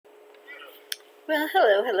Well,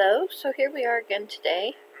 hello. So here we are again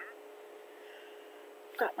today.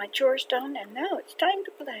 Got my chores done, and now it's time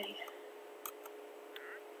to play.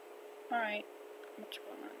 Alright, what's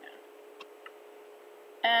going on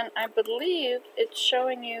now? And I believe it's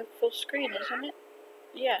showing you full screen, isn't it?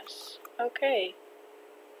 Yes. Okay.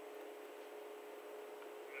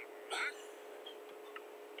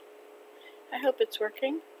 I hope it's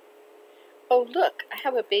working. Oh, look, I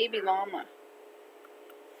have a baby llama.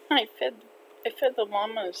 I fed the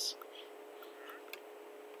llamas.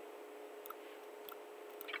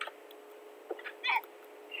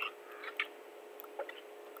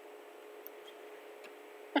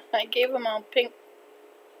 I gave them all pink.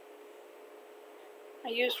 I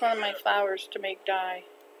used one of my flowers to make dye.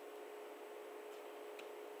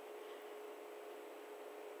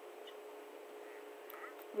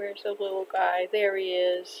 Where's the little guy? There he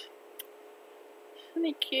is. Isn't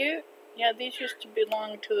he cute? Yeah, these used to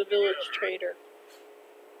belong to the village trader.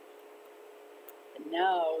 And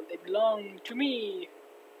now they belong to me.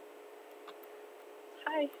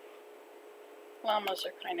 Hi. Llamas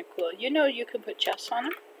are kind of cool. You know you can put chests on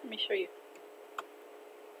them? Let me show you.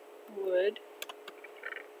 Wood.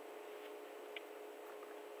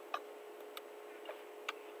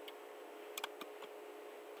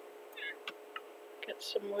 Get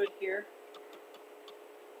some wood here.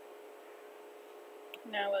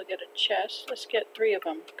 Now we'll get a chest. Let's get 3 of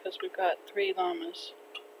them because we've got 3 llamas.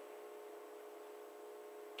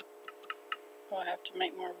 We'll have to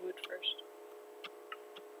make more wood first.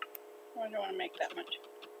 Oh, I don't want to make that much.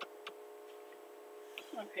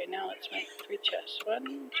 Okay, now let's make 3 chests.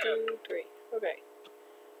 1, 2, 3. Okay.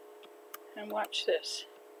 And watch this.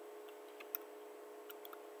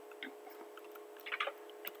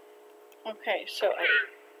 Okay, so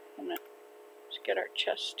I'm going to get our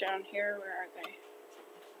chests down here. Where are they?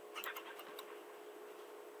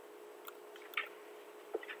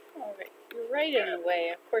 Okay, you're right in the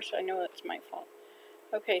way. Of course, I know it's my fault.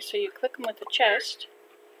 Okay, so you click them with the chest,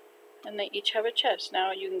 and they each have a chest.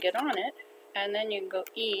 Now you can get on it, and then you can go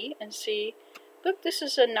E and see. Look, this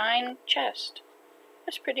is a 9 chest.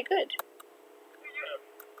 That's pretty good.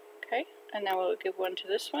 Okay, and now we'll give one to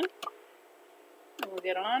this one. And we'll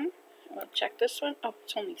get on. And we'll check this one. Oh,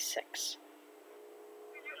 it's only 6.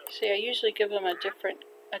 See, I usually give them a different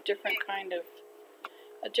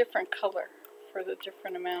color for the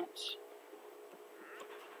different amounts.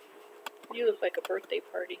 You look like a birthday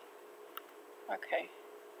party. Okay.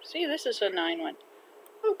 See, this is a 9 one.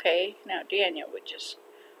 Okay, now Daniel would just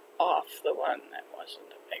off the one that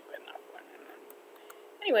wasn't a big enough one.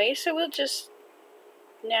 Anyway, so we'll just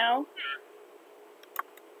now.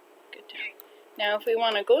 Good time. Now, if we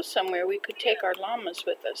want to go somewhere, we could take our llamas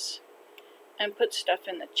with us and put stuff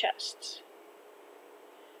in the chests.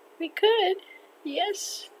 We could,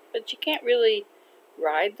 yes, but you can't really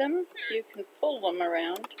ride them. You can pull them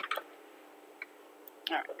around.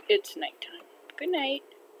 Alright, it's nighttime. Good night.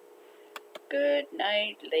 Good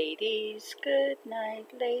night, ladies. Good night,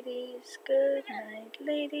 ladies. Good night,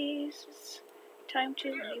 ladies. It's time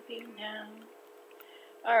to leave you now.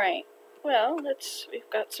 Alright, well, we've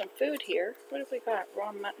got some food here. What have we got?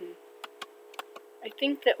 Raw mutton. I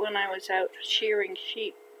think that when I was out shearing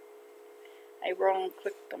sheep, I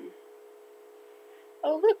wrong-clicked them.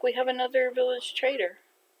 Oh, look, we have another village trader.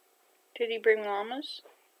 Did he bring llamas?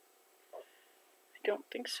 I don't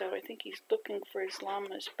think so. I think he's looking for his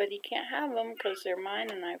llamas, but he can't have them because they're mine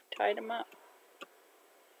and I've tied them up.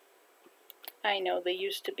 I know, they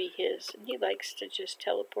used to be his, and he likes to just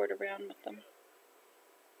teleport around with them.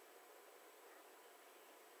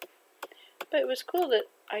 But it was cool that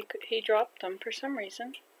he dropped them for some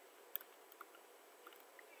reason.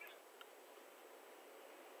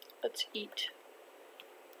 Let's eat.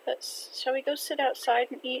 Shall we go sit outside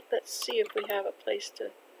and eat? Let's see if we have a place to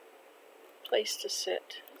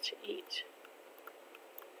sit to eat.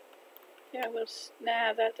 Yeah,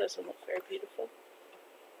 nah, that doesn't look very beautiful.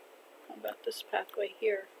 How about this pathway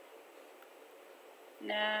here?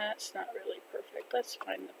 Nah, it's not really perfect. Let's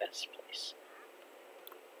find the best place.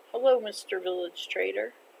 Hello, Mr. Village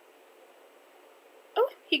Trader. Oh,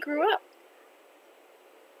 he grew up.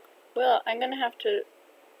 Well, I'm gonna have to.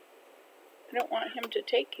 I don't want him to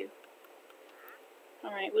take you.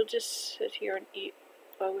 Alright, we'll just sit here and eat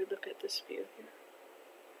while we look at this view here.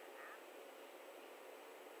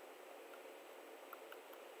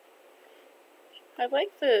 I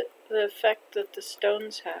like the effect that the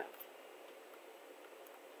stones have.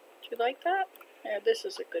 Do you like that? Yeah, this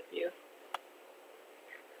is a good view.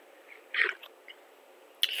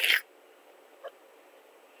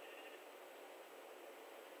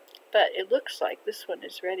 But it looks like this one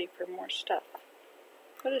is ready for more stuff.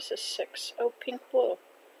 What is this 6? Oh, pink wool.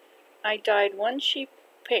 I dyed one sheep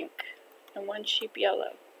pink and one sheep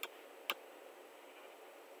yellow.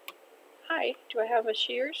 Hi, do I have a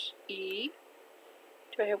shears? E.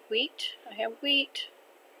 Do I have wheat? I have wheat.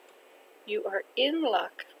 You are in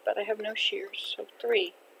luck, but I have no shears, so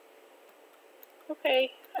 3.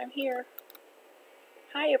 Okay, I'm here.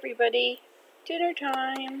 Hi, everybody. Dinner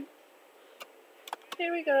time.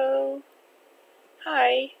 Here we go.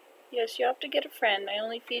 Hi. Yes, you have to get a friend. I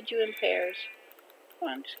only feed you in pairs. Come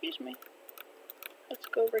on, excuse me. Let's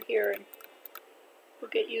go over here and we'll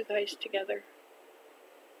get you guys together.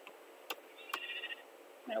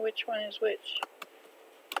 Now, which one is which?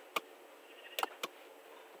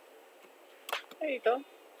 There you go.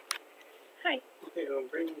 Hi. Okay, I'll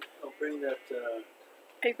bring that.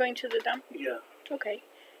 Are you going to the dump? Yeah. Okay.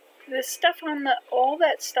 The stuff on all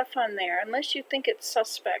that stuff on there, unless you think it's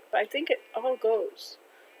suspect, but I think it all goes.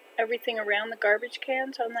 Everything around the garbage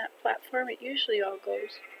cans on that platform, it usually all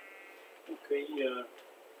goes. Okay, the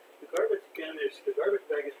garbage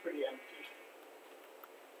bag is pretty empty.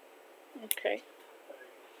 Okay.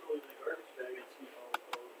 Throw in the garbage bag and see how it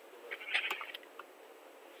goes.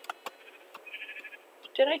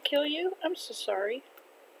 Did I kill you? I'm so sorry.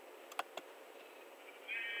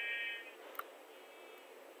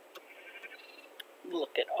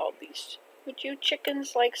 Look at all these. Would you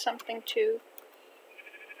chickens like something too?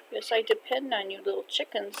 Yes, I depend on you little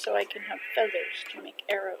chickens so I can have feathers to make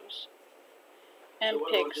arrows. And So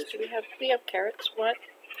pigs. Do we have carrots? What?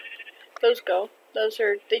 Those go.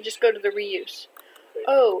 They just go to the reuse. Okay.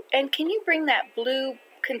 Oh, and can you bring that blue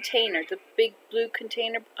container, the big blue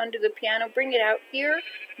container under the piano? Bring it out here.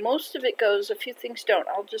 Most of it goes, a few things don't.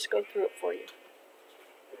 I'll just go through it for you.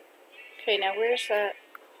 Okay, now where's that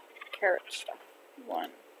carrot stuff? 1.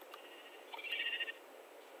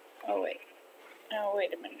 Oh, wait. Oh,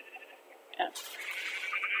 wait a minute. Yeah.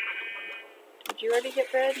 Did you already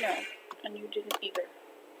get bread? No. And you didn't either.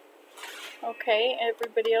 Okay,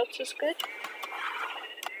 everybody else is good?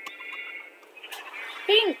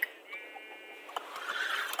 Pink!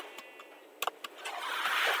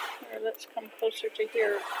 Here, let's come closer to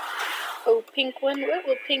here. Oh, pink one. What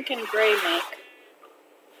will pink and gray make?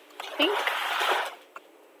 Pink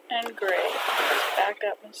and gray. Let's back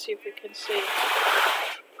up and see if we can see.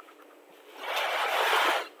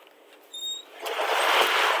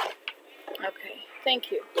 Okay, thank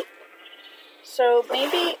you. So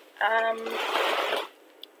maybe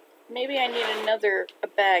I need a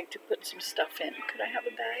bag to put some stuff in. Could I have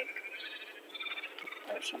a bag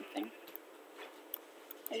or something?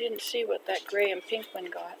 I didn't see what that gray and pink one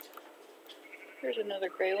got. Here's another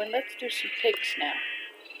gray one. Let's do some pigs now.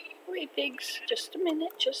 Wait, pigs. Just a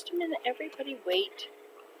minute. Everybody wait.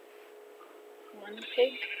 1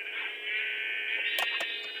 pig.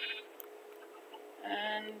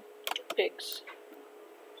 And 2 pigs.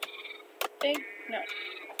 Pig? No.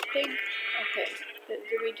 Pig. Okay.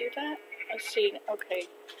 Did we do that? Let's see. Okay.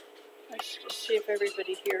 Let's just see if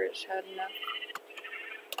everybody here has had enough.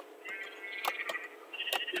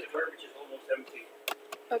 This garbage is almost empty.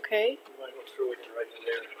 Okay. You might go through it right in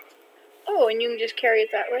there. Oh, and you can just carry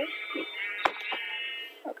it that way?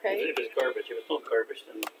 Okay. If it's garbage, if it's not garbage,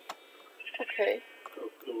 then Okay. I'll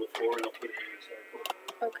put it on the floor and I'll put it in the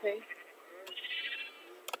recycle. Okay.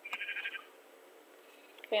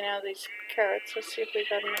 Okay, now these carrots. Let's see if we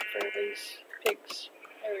got enough for these pigs.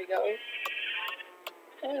 There we go.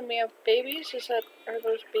 And we have babies. Are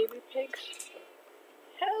those baby pigs?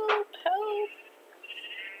 Help! Help!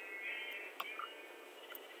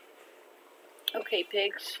 Okay,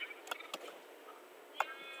 pigs.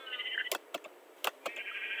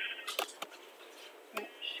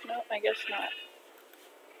 No, I guess not.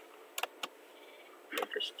 We'll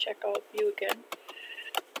just check all of you again.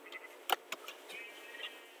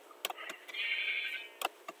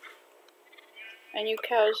 And you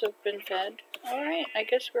cows have been fed. Alright, I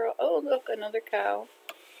guess we're all... Oh, look, another cow.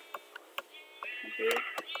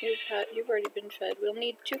 You've already been fed. We'll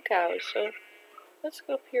need 2 cows, so let's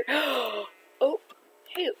go up here. Oh,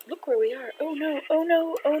 hey, look where we are. Oh no, oh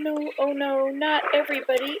no, oh no, oh no, not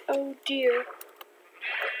everybody. Oh dear.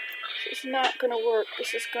 This is not going to work.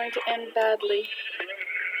 This is going to end badly.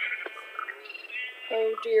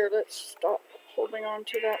 Oh dear, let's stop holding on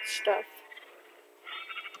to that stuff.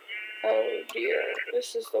 Oh dear,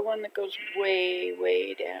 this is the one that goes way,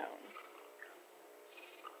 way down.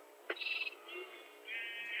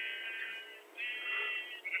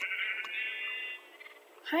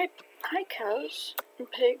 Hi cows and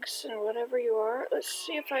pigs and whatever you are. Let's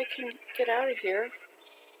see if I can get out of here.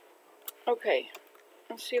 Okay,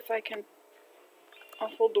 let's see if I'll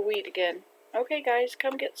hold the wheat again. Okay guys,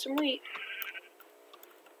 come get some wheat.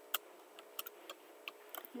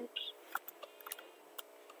 Oops.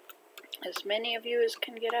 As many of you as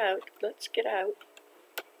can get out, let's get out.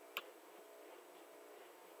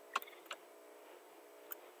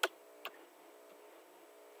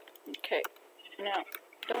 Okay, now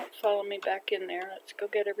don't follow me back in there. Let's go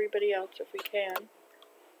get everybody else if we can.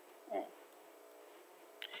 Oh.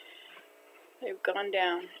 They've gone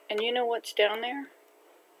down. And you know what's down there?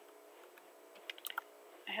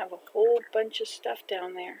 I have a whole bunch of stuff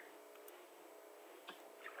down there.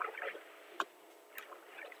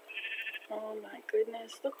 Oh my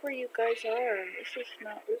goodness, look where you guys are. This is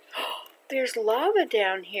not... There's lava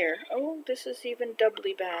down here. Oh, this is even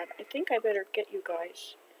doubly bad. I think I better get you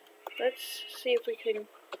guys. Let's see if we can...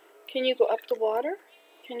 Can you go up the water?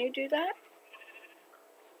 Can you do that?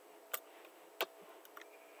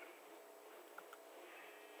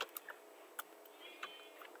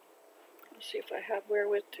 Let's see if I have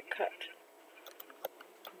wherewith to cut.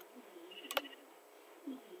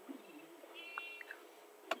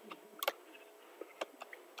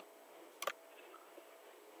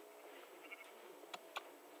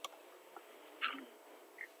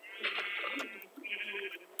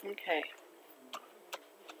 Okay.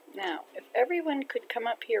 Now, if everyone could come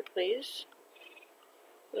up here, please.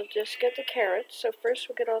 We'll just get the carrots. So first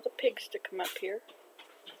we'll get all the pigs to come up here.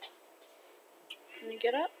 Can you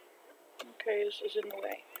get up? Okay, this is in the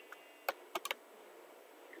way.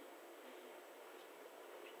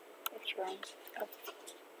 What's wrong? Oh.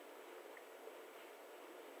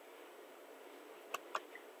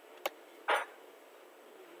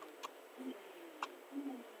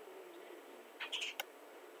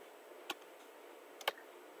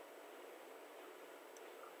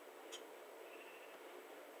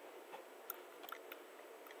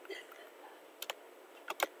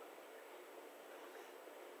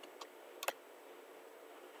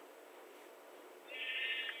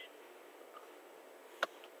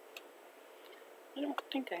 I don't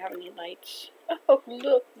think I have any lights. Oh,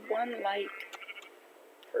 look, one light.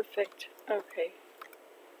 Perfect. Okay.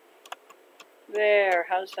 There,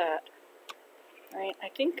 how's that? Alright, I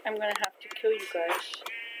think I'm going to have to kill you guys.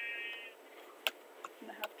 I'm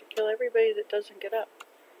going to have to kill everybody that doesn't get up.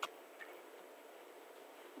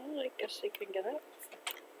 Well, I guess they can get up.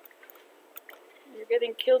 You're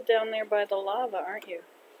getting killed down there by the lava, aren't you?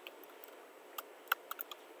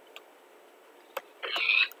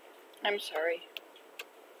 I'm sorry.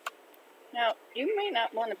 Now, you may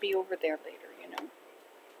not want to be over there later, you know.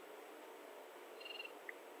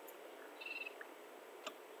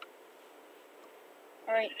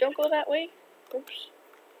 Alright, don't go that way. Oops.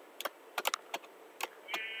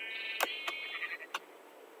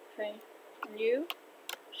 Okay. And you?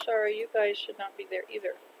 Sorry, you guys should not be there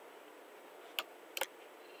either.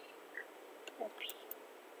 Oops.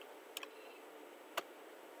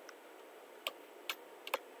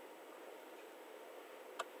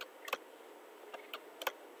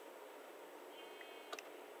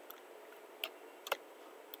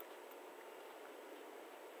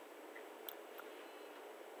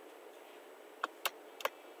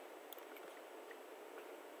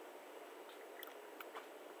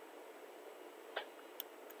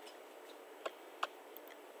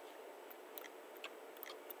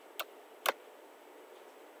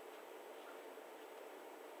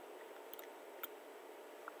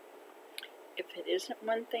 If it isn't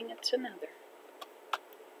one thing, it's another.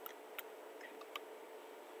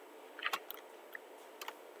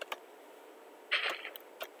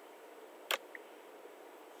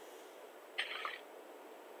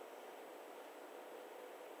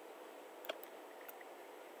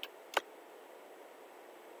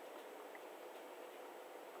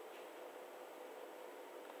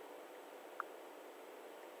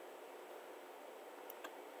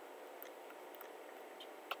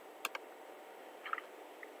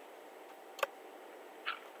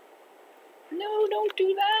 No, don't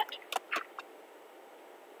do that.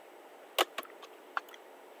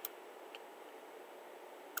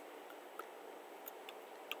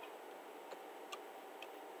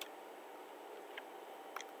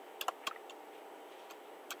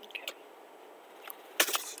 Okay.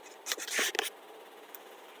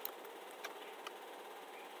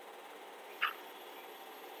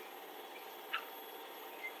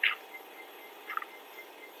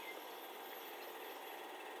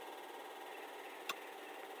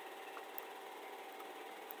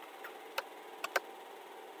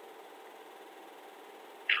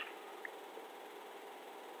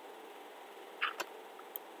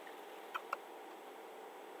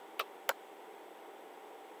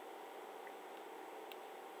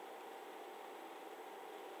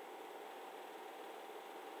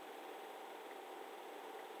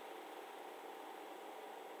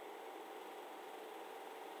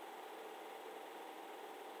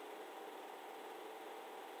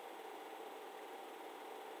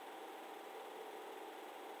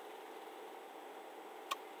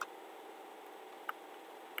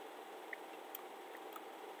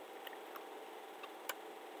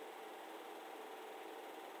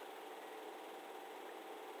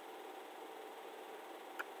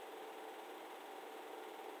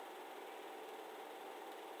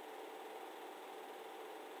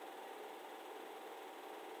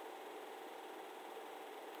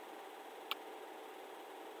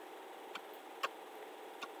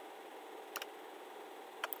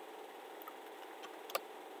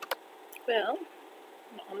 Well,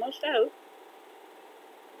 I'm almost out.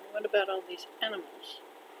 What about all these animals?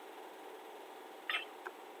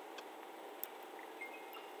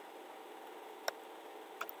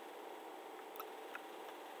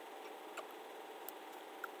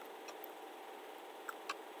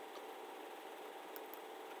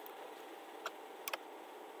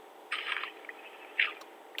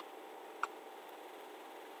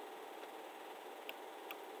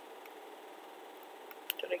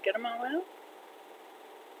 Did I get them all out?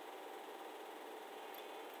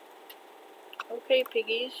 Okay,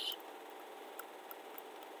 piggies.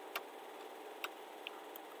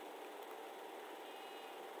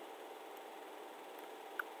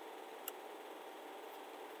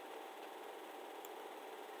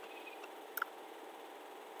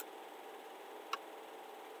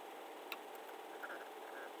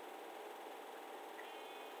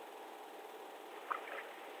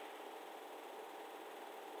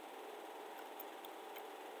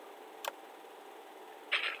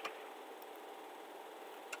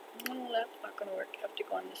 No, that's not going to work. I have to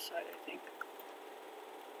go on this side, I think.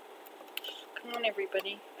 Come on,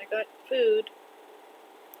 everybody. I got food.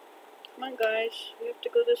 Come on, guys. We have to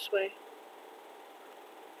go this way.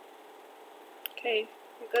 Okay,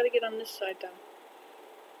 we got to get on this side down.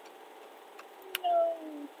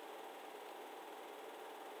 No.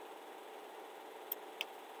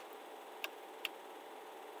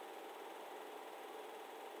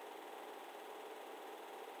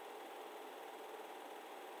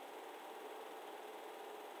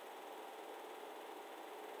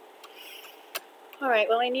 Alright,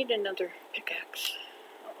 well I need another pickaxe.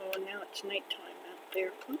 Uh-oh, now it's nighttime out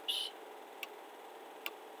there. Oops.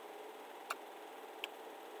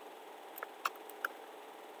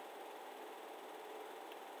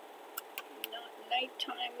 Not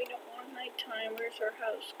nighttime, we don't want nighttime. Where's our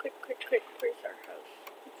house? Quick, quick, quick, where's our house?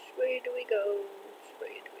 Which way do we go? Which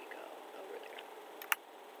way do we go? Over there.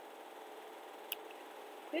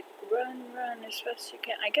 Quick, run, run as fast as you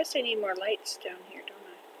can. I guess I need more lights down here, don't I?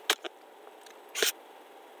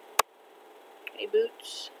 Hey,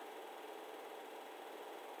 Boots.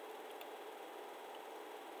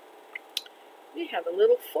 We have a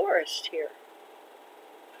little forest here.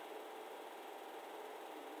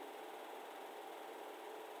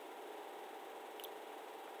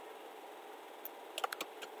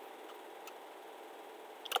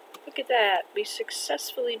 Look at that. We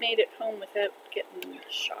successfully made it home without getting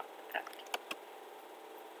shot at.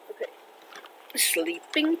 Okay.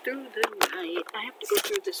 Sleeping through the night. I have to go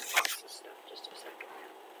through this box of stuff. Just a second.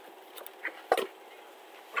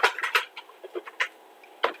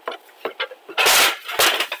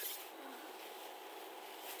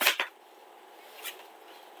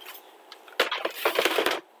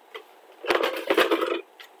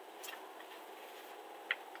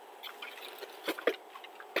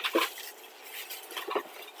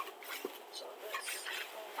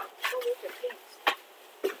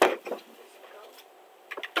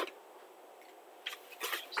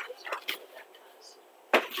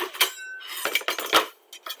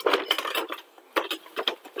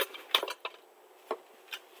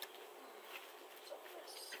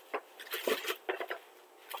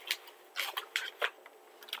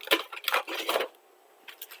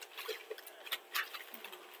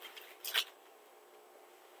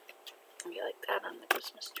 You like that on the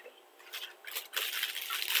Christmas tree?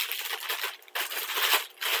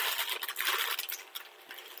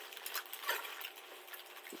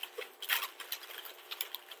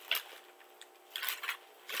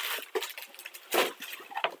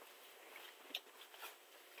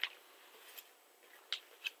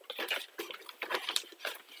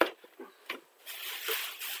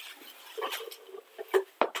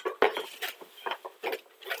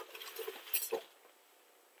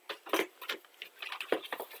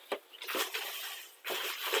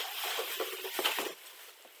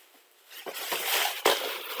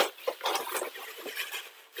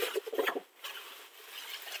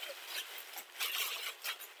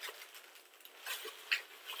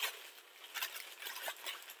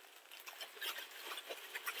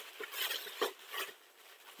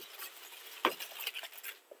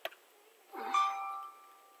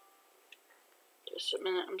 Just a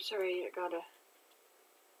minute, I'm sorry, I gotta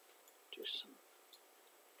do some.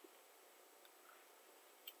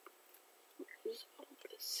 What is all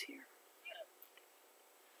this here?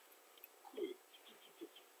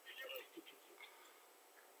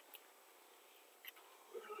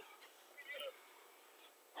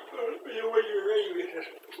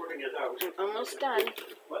 I'm almost done.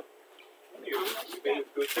 What? Almost done.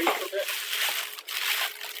 Good face for that?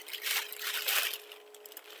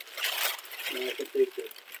 No, I can take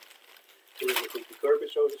it. So we take the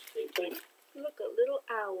garbage out, it's the same thing. Look, a little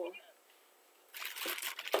owl.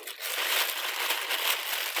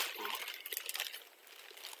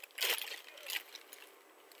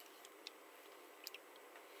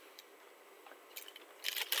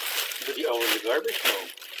 Did the owl in the garbage? No.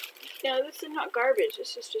 No, this is not garbage.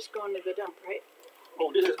 This is just going to the dump, right?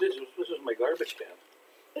 Oh, this is my garbage can.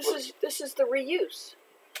 This is the reuse.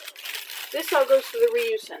 This all goes to the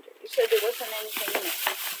reuse center. You said there wasn't anything in it.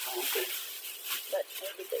 Oh, okay. But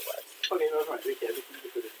maybe there was. Okay, no, that's right. We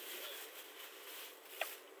can put it.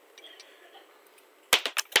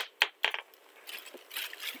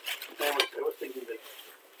 I was thinking that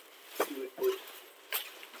you would put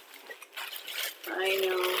I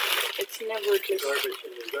know. It's never just... garbage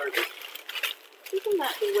in the garbage. Isn't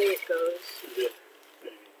that the way it goes? Is it?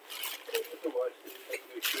 Maybe. Otherwise, you have to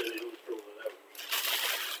make sure they don't throw it out.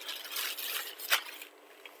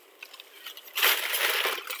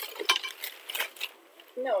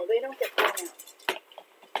 No, they don't get thrown out.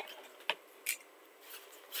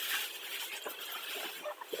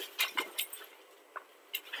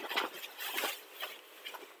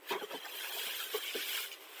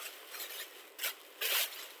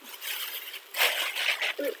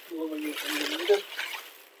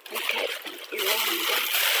 Okay, you're on them.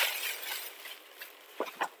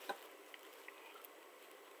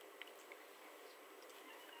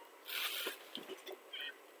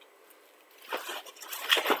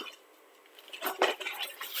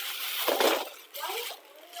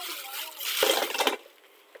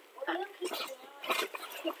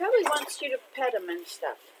 He probably wants you to pet him and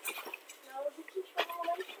stuff. No, he keeps running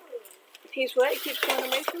away from me. He's what? He keeps going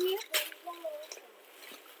away from you?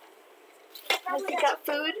 Has he got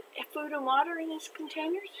food and water in his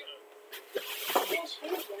containers? Yes, he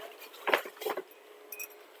does.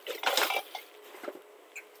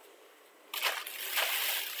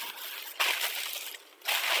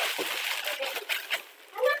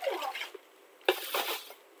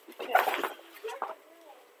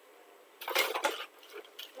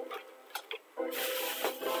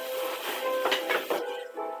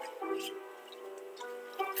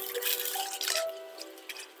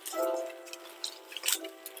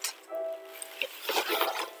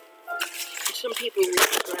 Some people would be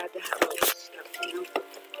glad to have all this stuff, you know.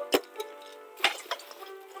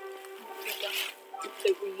 The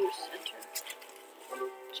reuse center.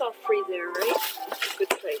 It's all free there, right? It's a good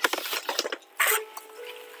place.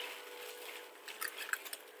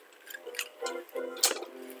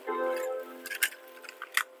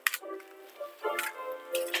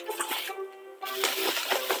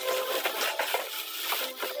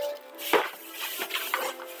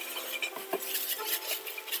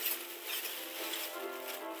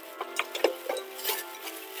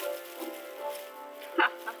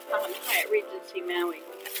 Hyatt Regency Maui.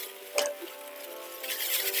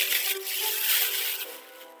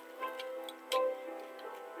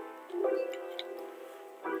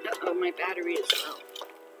 Uh-oh, my battery is low.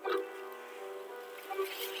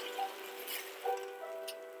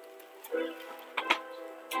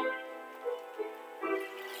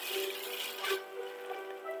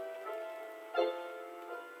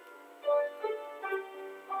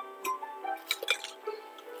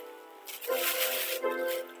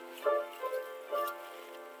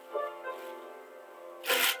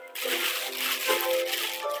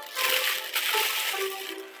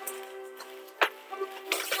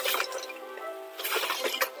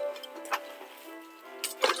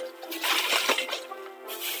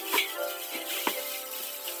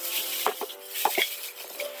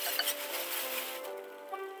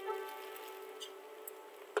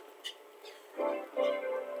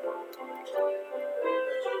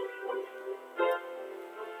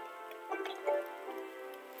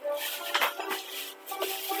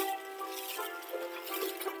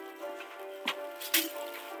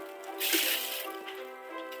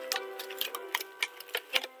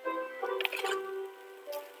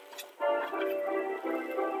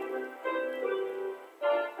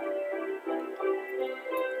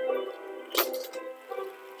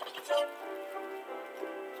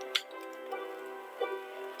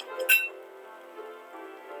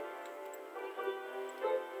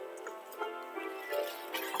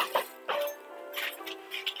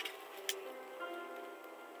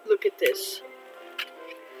 Look at this.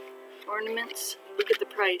 Ornaments. Look at the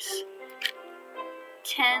price.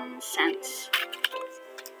 10 cents.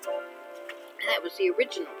 And that was the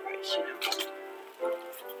original price, you know.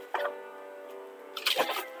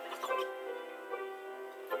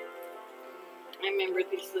 I remember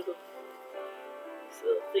these little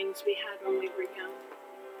things we had when we were young.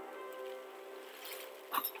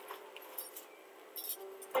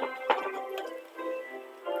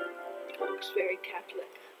 looks very Catholic.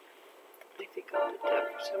 I think I'll put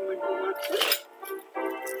that for someone who wants it.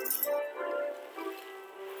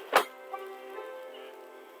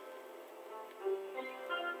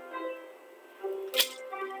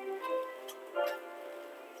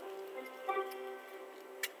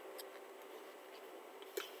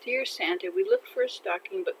 Dear Santa, we looked for a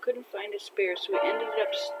stocking but couldn't find a spare, so we ended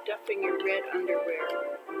up stuffing your red underwear.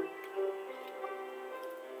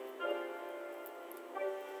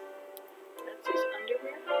 That's his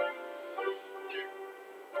underwear?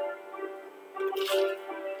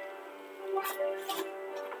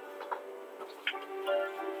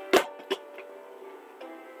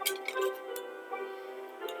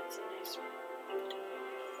 That's a nice one.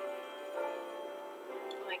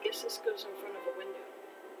 Well, I guess this goes in front of a window.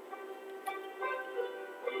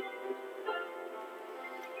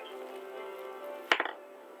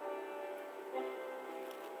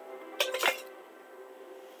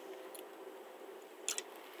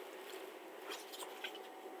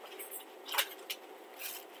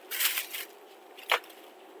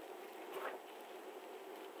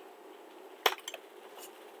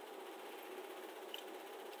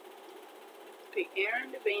 The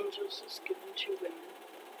errand of angels is given to women.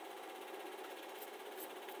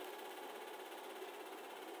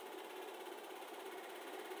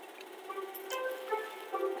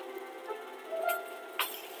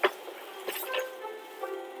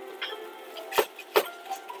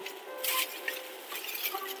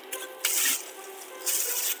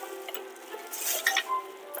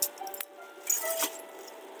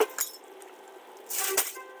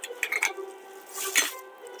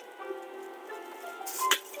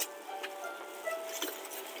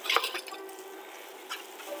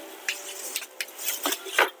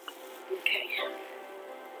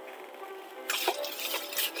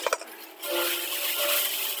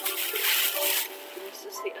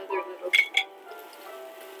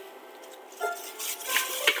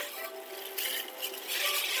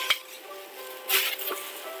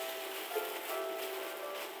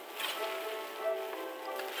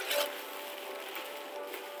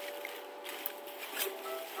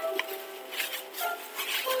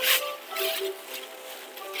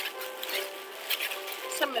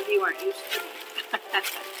 Some of you aren't used to it.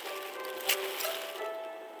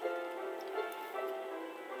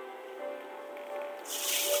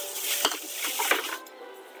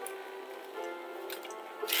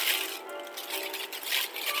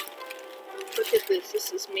 Look at this.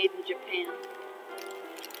 This is made in Japan.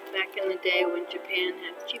 Back in the day when Japan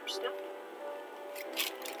had cheap stuff.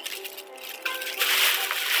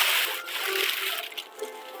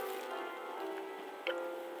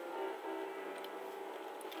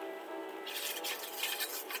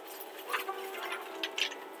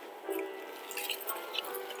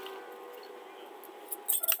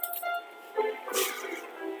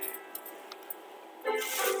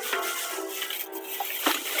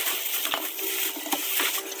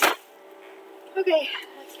 Okay,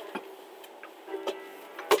 that's all.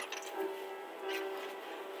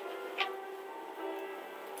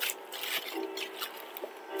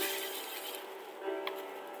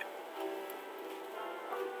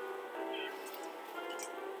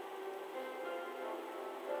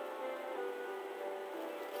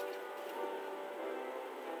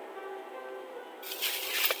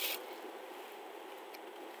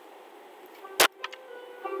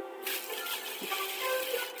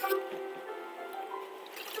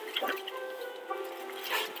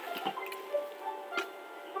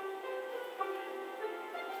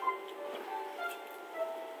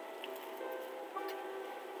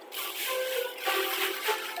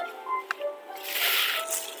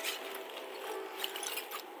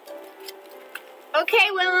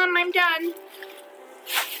 Okay, Willem, I'm done.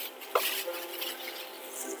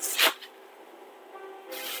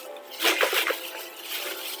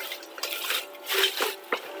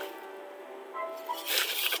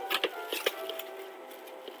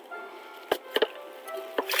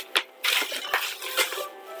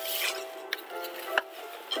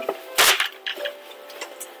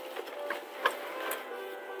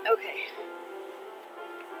 Okay.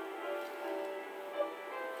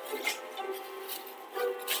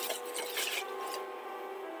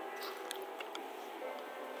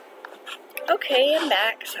 Okay, I'm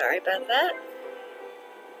back. Sorry about that.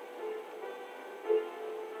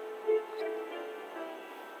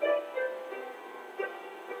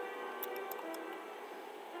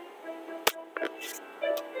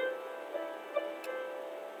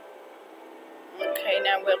 Okay,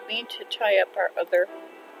 now we'll need to tie up our other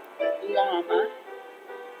llama.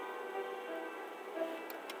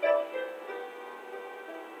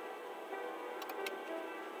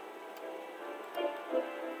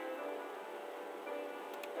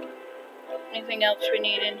 Anything else we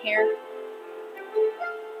need in here?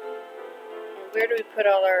 Where do we put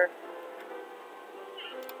all our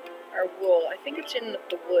wool? I think it's in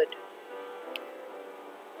the wood.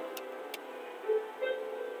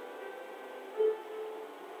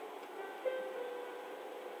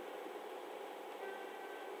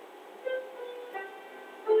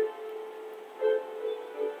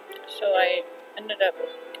 So I ended up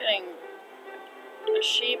getting a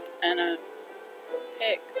sheep and a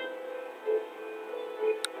pig.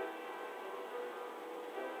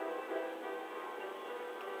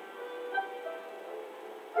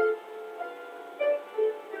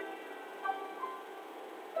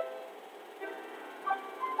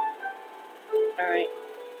 Alright.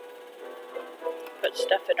 Put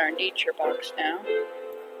stuff in our nature box now.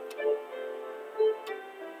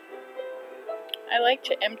 I like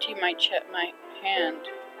to empty my hand.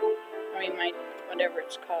 I mean my whatever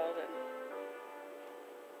it's called. And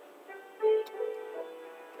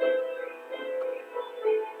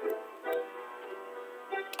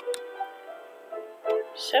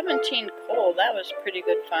 17 coal, that was a pretty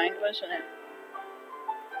good find, wasn't it?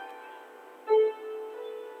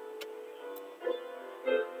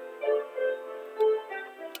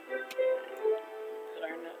 Put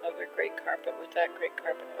our other gray carpet with that gray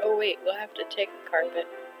carpet. Oh wait, we'll have to take a carpet.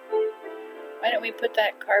 Why don't we put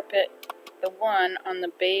that carpet, the one on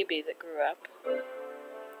the baby that grew up?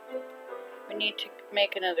 We need to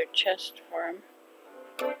make another chest for him.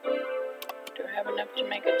 Do I have enough to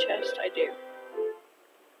make a chest? I do.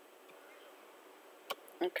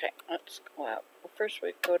 Okay, let's go out. Well, first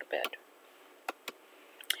we go to bed.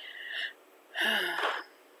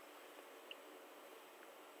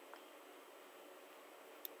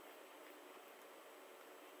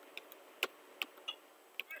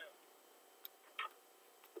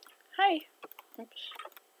 Hi. Oops.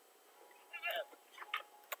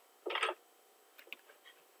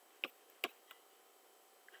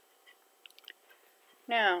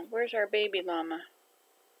 Now, where's our baby llama?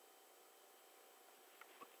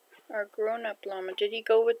 Our grown-up llama. Did he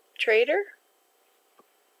go with Trader?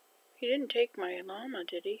 He didn't take my llama,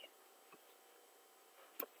 did he?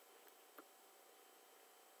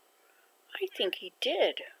 I think he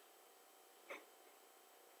did.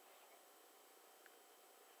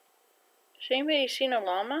 Has anybody seen a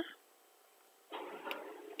llama?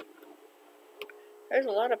 There's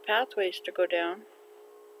a lot of pathways to go down.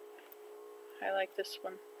 I like this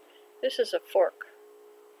one. This is a fork.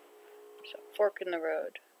 There's a fork in the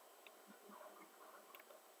road.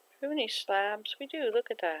 Do we have any slabs? We do,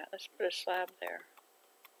 look at that. Let's put a slab there.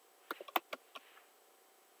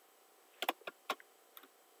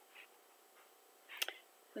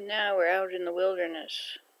 And now we're out in the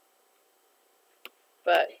wilderness.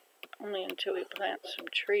 But only until we plant some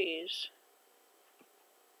trees.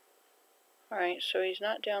 Alright, so he's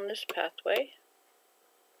not down this pathway.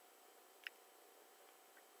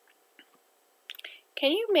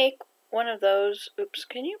 Can you make one of those,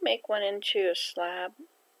 can you make one into a slab?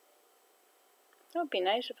 That would be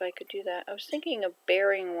nice if I could do that. I was thinking of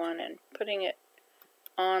burying one and putting it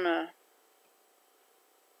on a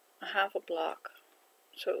half a block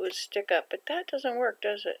so it would stick up, but that doesn't work,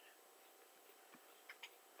 does it?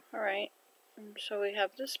 Alright, so we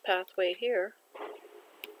have this pathway here.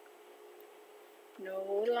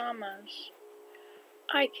 No llamas.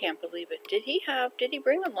 I can't believe it. Did he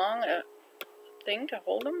bring along a thing to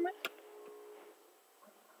hold them with?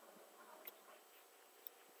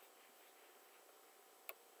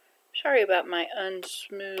 Sorry about my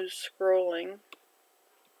unsmooth scrolling.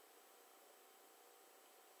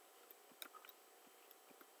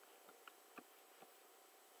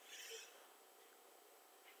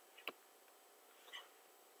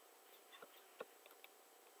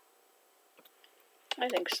 I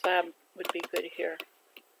think slab would be good here.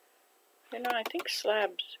 You know, I think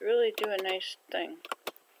slabs really do a nice thing.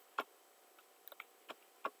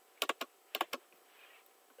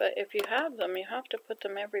 But if you have them, you have to put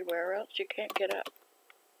them everywhere or else you can't get up.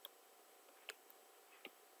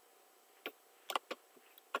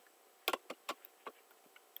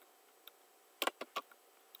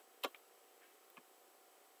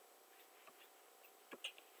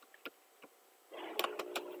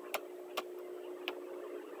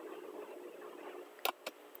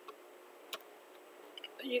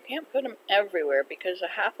 But you can't put them everywhere because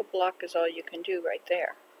a half a block is all you can do right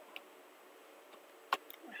there.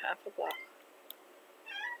 A half a block.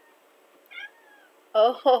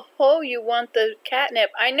 Oh ho ho, you want the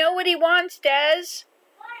catnip. I know what he wants, Des.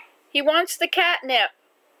 He wants the catnip.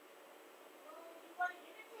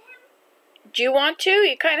 Do you want to?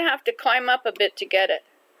 You kind of have to climb up a bit to get it.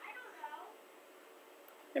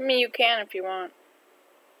 I mean, you can if you want.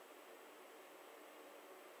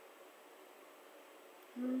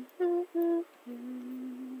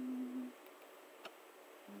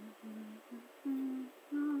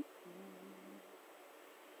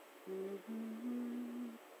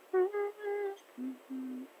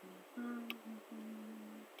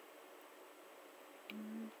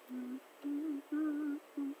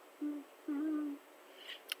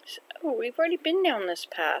 Oh, we've already been down this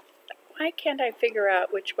path. Why can't I figure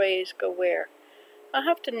out which ways go where? I'll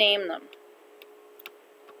have to name them.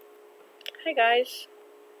 Hi guys.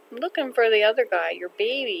 I'm looking for the other guy, your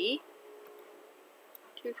baby.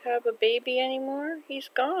 Do you have a baby anymore? He's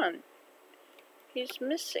gone. He's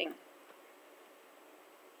missing.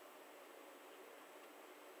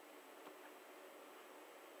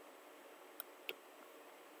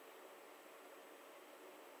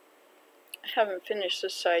 I haven't finished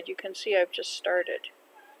this side. You can see I've just started.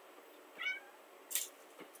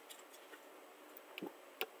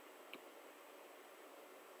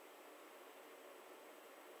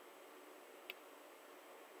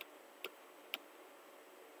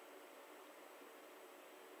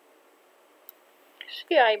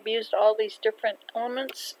 See, I've used all these different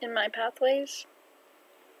elements in my pathways.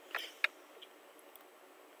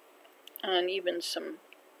 And even some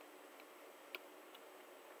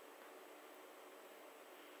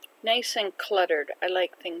nice and cluttered. I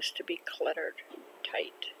like things to be cluttered,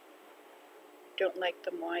 tight. Don't like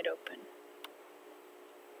them wide open.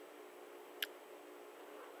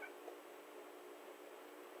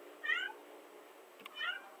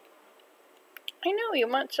 I know you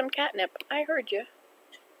want some catnip. I heard you.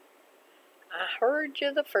 I heard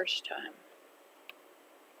you the first time.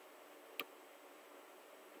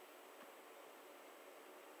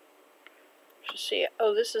 Just see,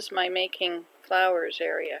 oh, this is my making flowers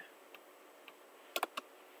area.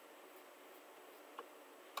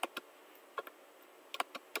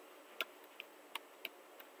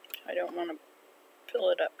 I don't want to fill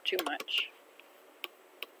it up too much.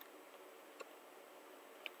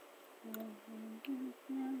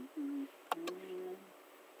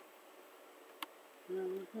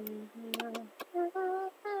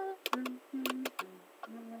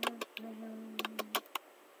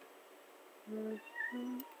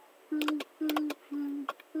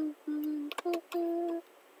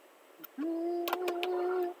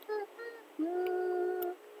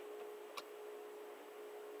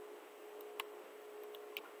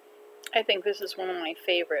 I think this is one of my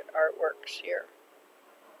favorite artworks here.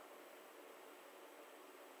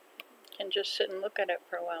 You can just sit and look at it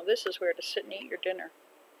for a while. This is where to sit and eat your dinner.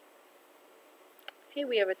 Hey,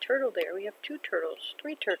 we have a turtle there. We have 2 turtles,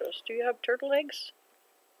 3 turtles. Do you have turtle eggs?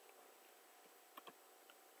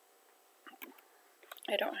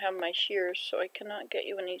 I don't have my shears, so I cannot get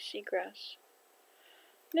you any seagrass.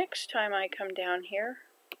 Next time I come down here,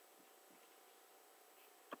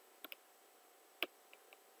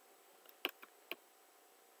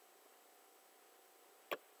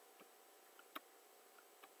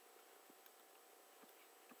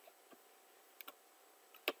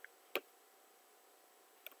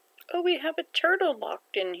 oh, we have a turtle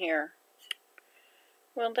locked in here.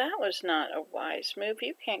 Well, that was not a wise move.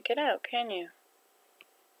 You can't get out, can you?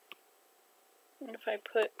 What if I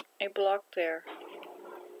put a block there?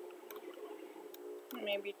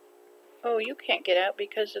 Maybe. Oh, you can't get out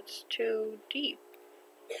because it's too deep.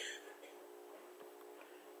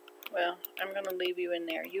 Well, I'm going to leave you in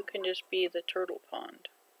there. You can just be the turtle pond.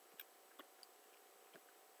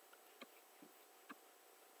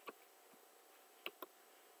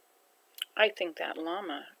 I think that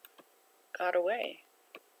llama got away.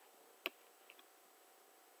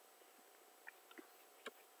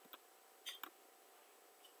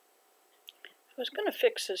 I was going to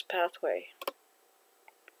fix this pathway,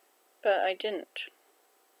 but I didn't.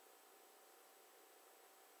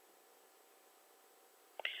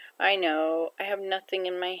 I know, I have nothing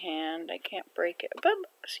in my hand. I can't break it. But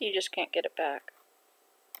look, see, you just can't get it back.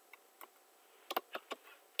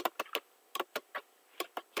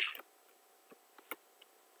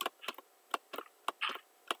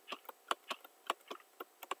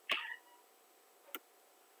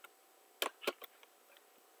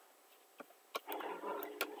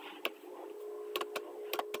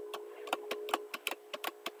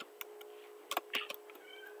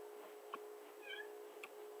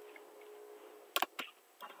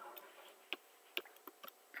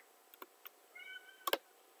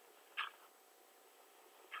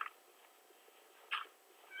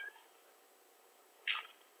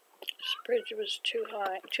 This bridge was too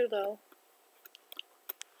high, too low.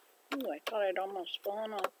 Ooh, I thought I'd almost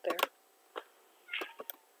fallen off there.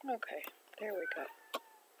 Okay, there we go.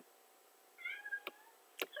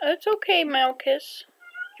 It's okay, Malchus.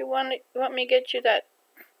 You want me to get you that?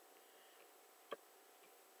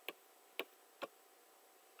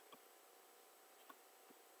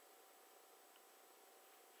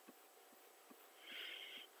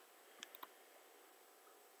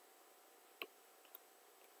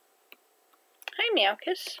 Hi,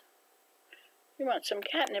 Malchus. You want some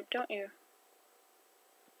catnip, don't you?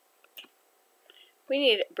 We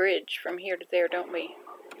need a bridge from here to there, don't we?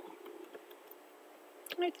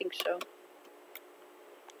 I think so.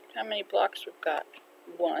 How many blocks we've got?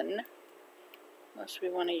 1. Unless we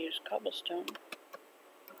want to use cobblestone.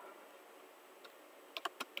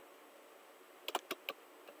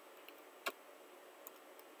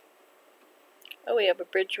 Oh, we have a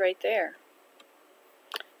bridge right there.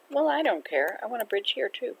 Well, I don't care. I want a bridge here,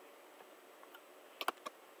 too.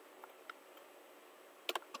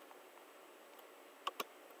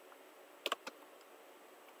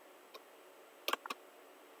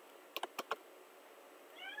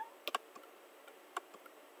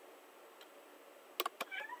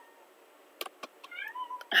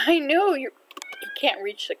 I know you can't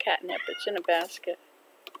reach the catnip. It's in a basket.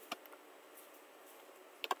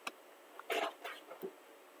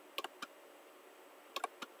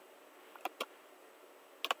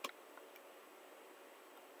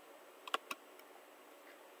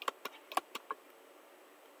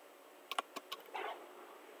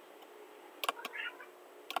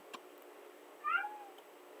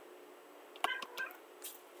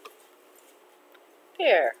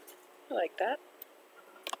 There. I like that.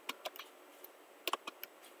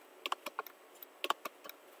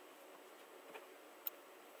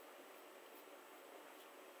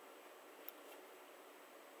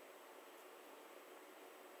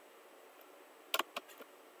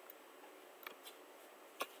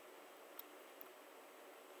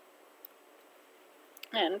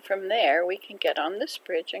 And from there, we can get on this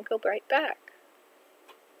bridge and go right back.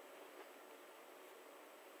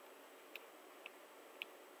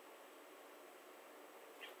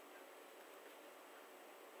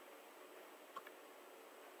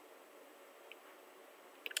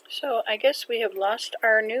 So I guess we have lost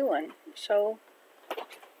our new one. So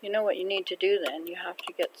you know what you need to do then. You have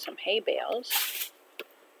to get some hay bales.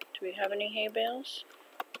 Do we have any hay bales?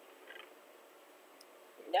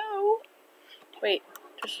 No. Wait,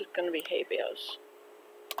 this is going to be hay bales.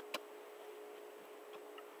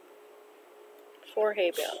 4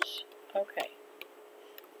 hay bales. Okay.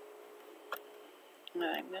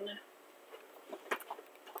 I'm going to...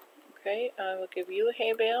 Okay, I will give you a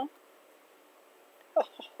hay bale.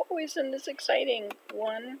 Oh, isn't this exciting?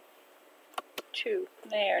 1, 2.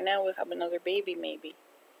 There, now we'll have another baby maybe.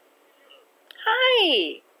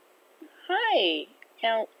 Hi! Hi!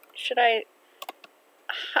 Now, should I...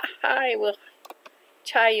 I will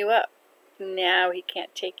tie you up. Now he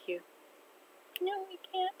can't take you. No, he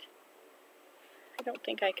can't. I don't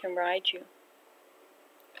think I can ride you.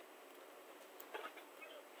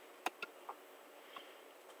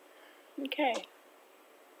 Okay.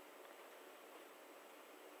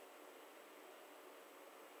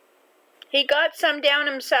 He got some down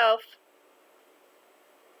himself.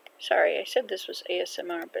 Sorry, I said this was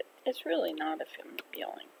ASMR, but it's really not of him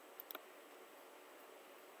yelling.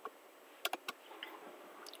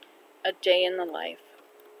 A day in the life.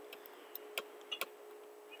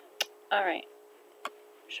 Alright.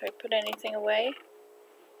 Should I put anything away?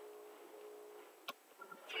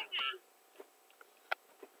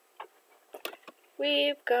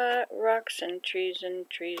 We've got rocks and trees and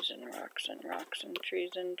trees and rocks and rocks and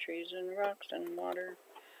trees and trees and rocks and water.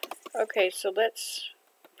 Okay, so let's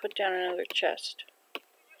put down another chest.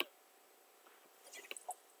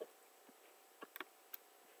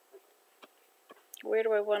 Where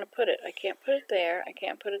do I want to put it? I can't put it there. I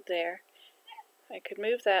can't put it there. I could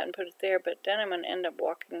move that and put it there, but then I'm going to end up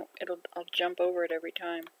walking. I'll jump over it every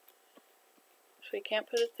time. So we can't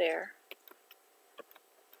put it there.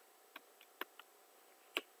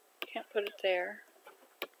 Can't put it there.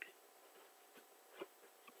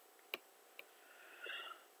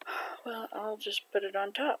 Well, I'll just put it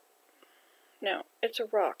on top. No, it's a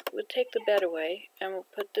rock. We'll take the bed away, and we'll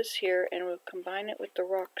put this here, and we'll combine it with the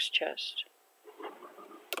rocks chest.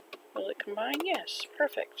 Will it combine? Yes,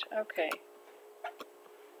 perfect. Okay.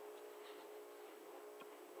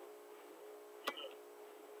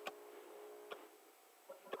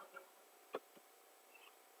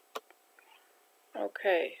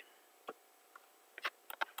 Okay.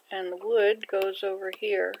 And the wood goes over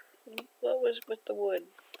here. What was with the wood?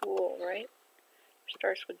 Wool, right?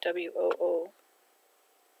 Starts with W-O-O.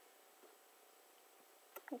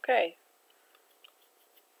 Okay.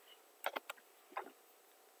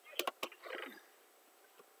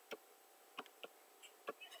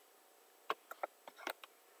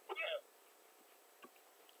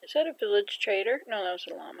 Is that a village trader? No, that was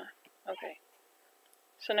a llama. Okay.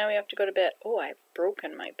 So now we have to go to bed. Oh, I've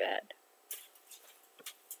broken my bed.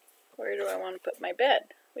 Where do I want to put my bed?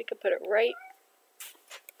 We could put it right.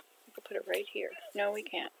 We could put it right here. No, we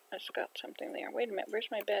can't. It's got something there. Wait a minute. Where's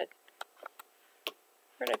my bed?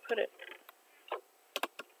 Where'd I put it?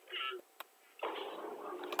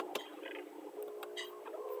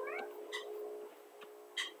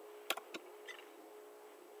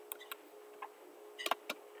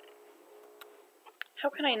 How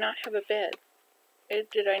can I not have a bed?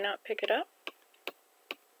 Did I not pick it up?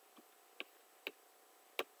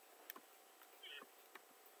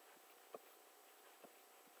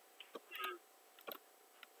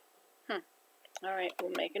 Alright, we'll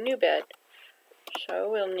make a new bed. So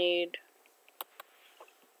we'll need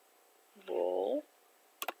wool.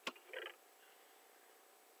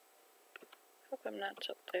 How come that's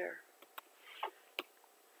up there?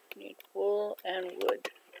 Need wool and wood.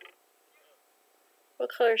 What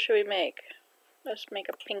color should we make? Let's make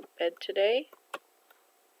a pink bed today.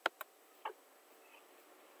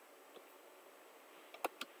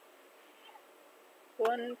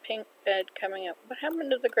 One pink bed coming up. What happened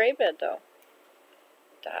to the gray bed though?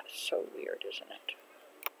 That's so weird, isn't it?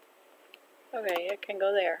 Okay, it can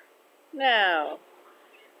go there. Now,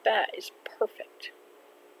 that is perfect.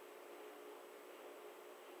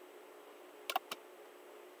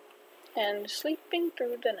 And sleeping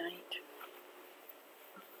through the night.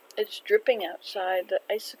 It's dripping outside. The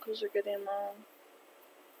icicles are getting long.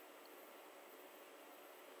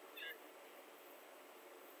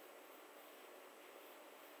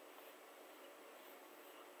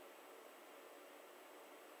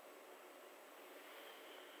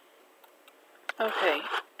 Okay.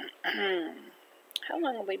 How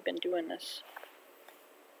long have we been doing this?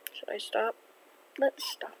 Should I stop? Let's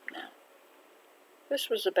stop now. This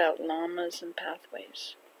was about llamas and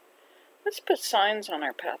pathways. Let's put signs on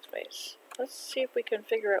our pathways. Let's see if we can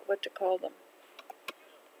figure out what to call them.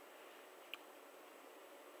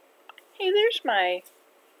 Hey, there's my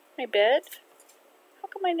bed. How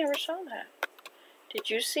come I never saw that?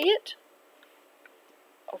 Did you see it?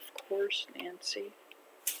 Of course, Nancy.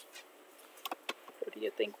 What do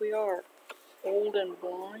you think we are? Old and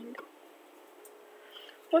blind?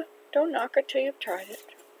 Well, don't knock it till you've tried it.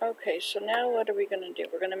 Okay, so now what are we going to do?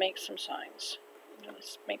 We're going to make some signs.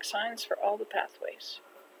 Let's make signs for all the pathways.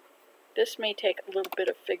 This may take a little bit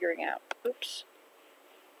of figuring out. Oops.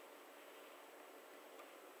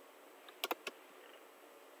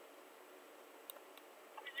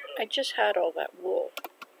 I just had all that wood.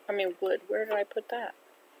 Where did I put that?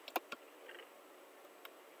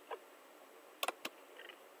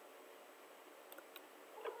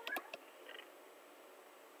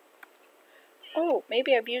 Oh,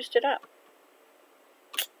 maybe I've used it up.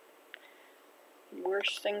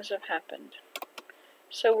 Worse things have happened.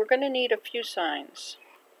 So we're going to need a few signs.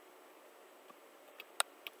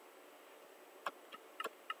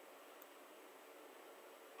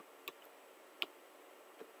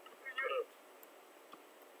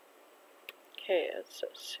 Okay, let's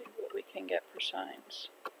see what we can get for signs.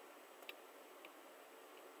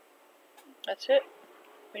 That's it.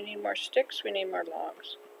 We need more sticks, we need more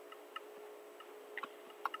logs.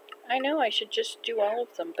 I know I should just do all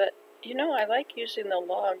of them, but you know, I like using the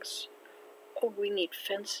logs. Oh, we need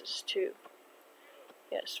fences too.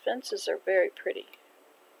 Yes, fences are very pretty.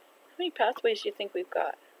 How many pathways do you think we've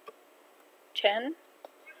got? 10?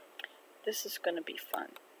 This is going to be fun.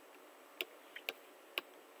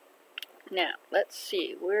 Now, let's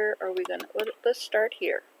see. Where are we going to... Let's start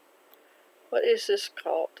here. What is this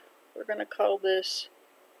called? We're going to call this...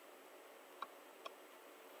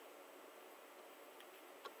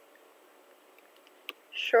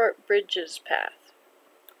 Short Bridges Path.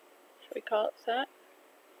 Should we call it that?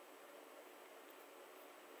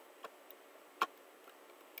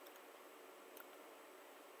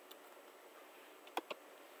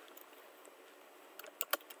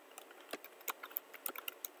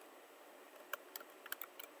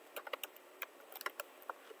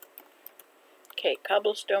 Okay,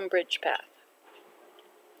 cobblestone bridge path.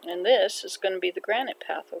 And this is going to be the granite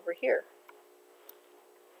path over here.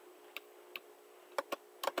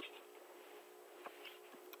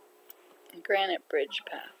 Granite bridge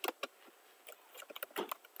path.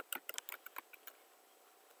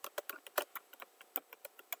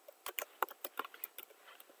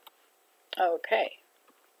 Okay.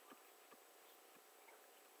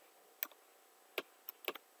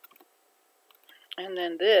 And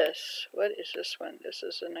then this, what is this one? This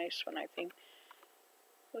is a nice one, I think.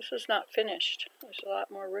 This is not finished. There's a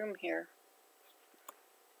lot more room here.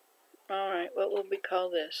 Alright, what will we call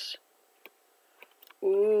this?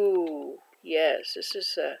 Ooh, yes, this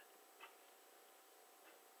is a...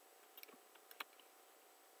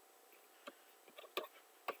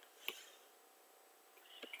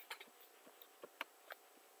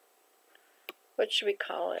 What should we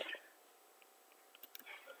call it?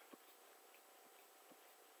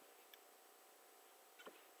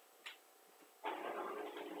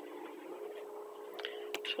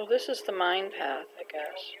 So this is the mine path, I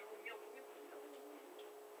guess.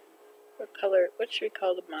 What color? What should we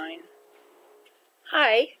call the mine?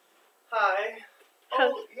 Hi. Hi.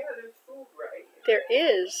 How- Oh, yeah, there's food, right? There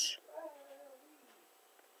is.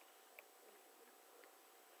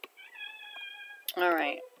 All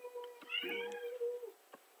right.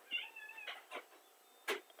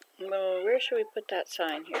 Well, where should we put that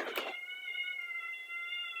sign here?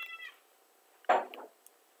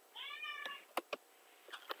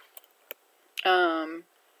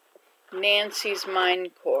 Nancy's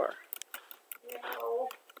Mine Core. Now,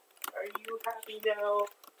 are you happy now?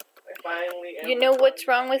 I finally am. You know what's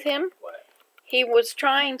wrong with him? What? He was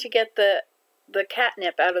trying to get the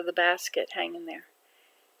catnip out of the basket hanging there.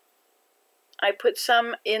 I put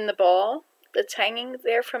some in the ball that's hanging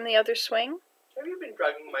there from the other swing. Have you been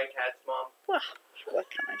drugging my cats, Mom? Well, what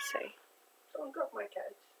can I say? Don't drug my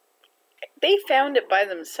cats. They found it by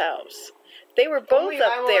themselves. They were both Only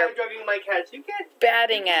up I'm there allowed drugging my cats. You can't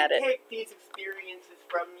batting at it. take these experiences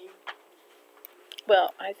from me.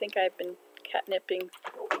 Well, I think I've been catnipping.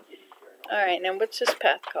 Alright, now what's this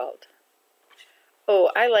path called?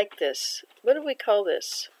 Oh, I like this. What do we call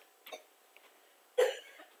this?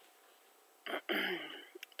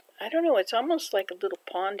 I don't know, it's almost like a little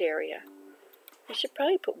pond area. We should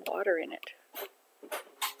probably put water in it.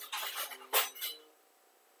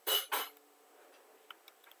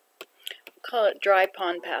 Call it dry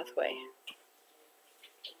pond pathway.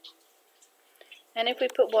 And if we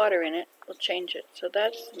put water in it, we'll change it. So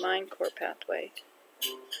that's the mine core pathway.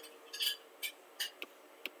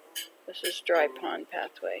 This is dry pond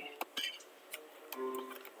pathway.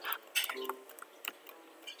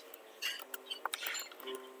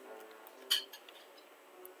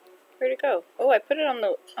 Where'd it go? Oh, I put it on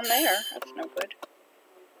there. That's no good.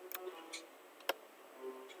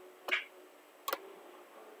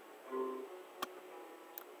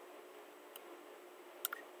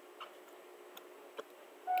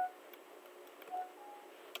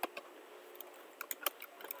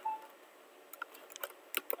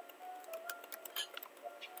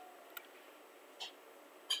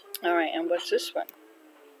 Alright, and what's this one?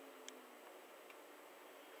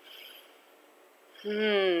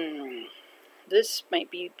 This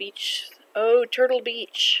might be beach. Oh, Turtle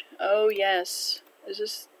Beach. Oh, yes.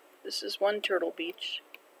 This is one Turtle Beach.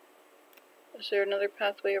 Is there another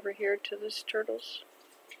pathway over here to this turtles?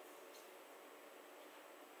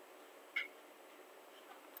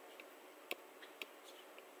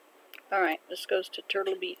 Alright, this goes to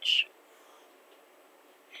Turtle Beach.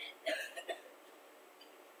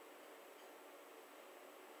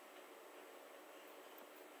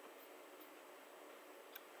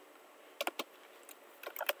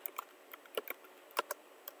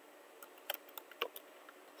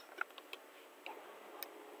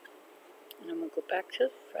 And then we'll go back to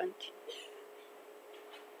the front.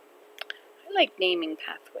 I like naming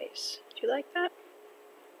pathways. Do you like that?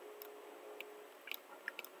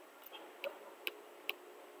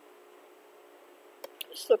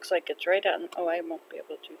 This looks like it's right out. Oh, I won't be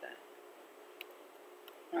able to do that.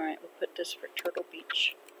 Alright, we'll put this for Turtle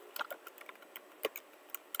Beach.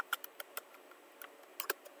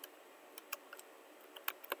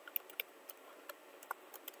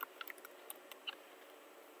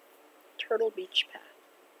 Turtle Beach path.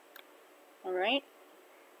 Alright.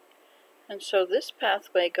 And so this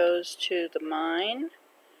pathway goes to the mine,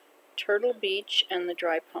 Turtle Beach, and the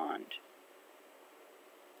dry pond.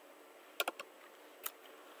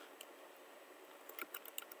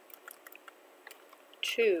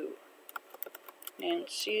 To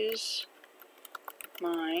Nancy's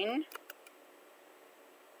mine,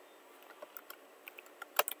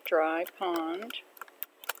 dry pond,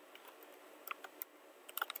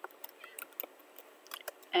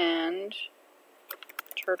 and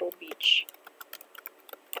Turtle Beach.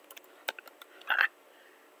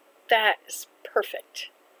 That is perfect.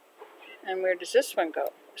 And where does this one go?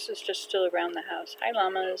 This is just still around the house. Hi,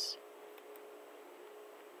 llamas.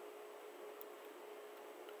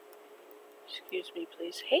 Excuse me,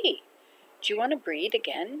 please. Hey, do you want to breed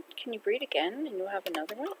again? Can you breed again and you'll have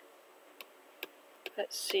another one?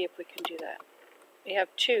 Let's see if we can do that. We have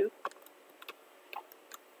two.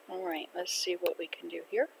 Alright, let's see what we can do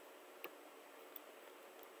here.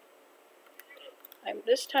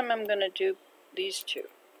 This time I'm going to do these two.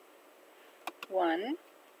 1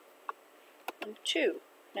 and 2.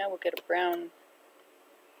 Now we'll get a brown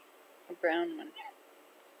one.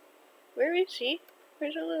 Where is he?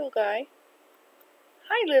 There's a little guy.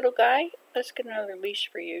 Hi, little guy. Let's get another leash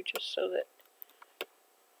for you just so that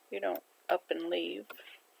you don't up and leave.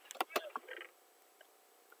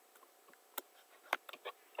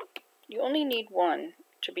 You only need one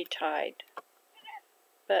to be tied,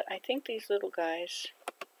 but I think these little guys,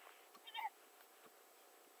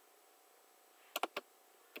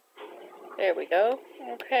 there we go.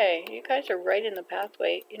 Okay, you guys are right in the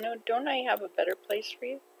pathway. You know, don't I have a better place for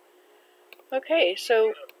you? Okay,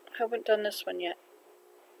 so haven't done this one yet.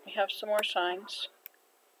 We have some more signs.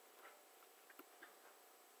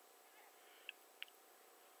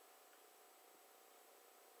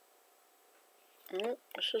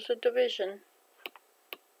 This is a division.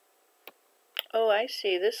 Oh, I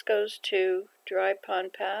see. This goes to Dry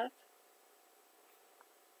Pond Path.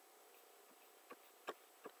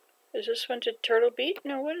 Is this one to Turtle Beach?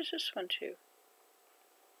 No, what is this one to?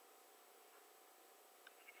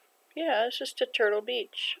 Yeah, this is to Turtle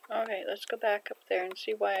Beach. Okay, let's go back up there and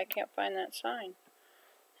see why I can't find that sign.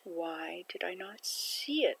 Why did I not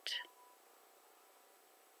see it?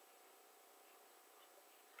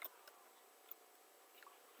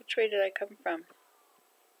 Which way did I come from?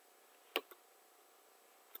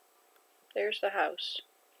 There's the house.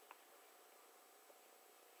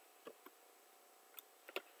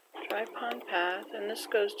 Dry Pond Path, and this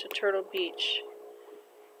goes to Turtle Beach.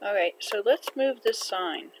 Alright, so let's move this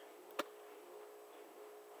sign,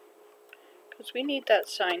 because we need that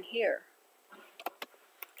sign here.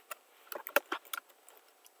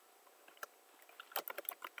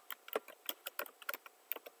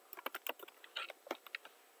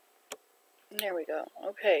 There we go.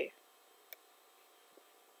 Okay.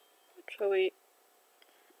 So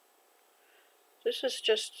this is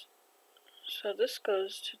just, so this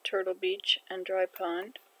goes to Turtle Beach and Dry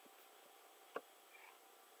Pond.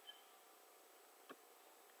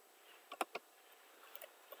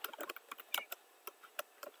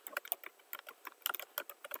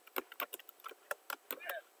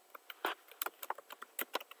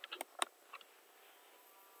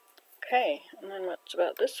 Okay, and then what's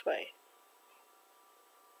about this way?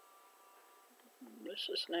 This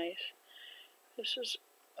is nice. This is,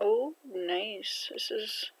 oh, nice. This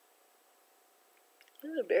is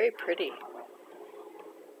very pretty.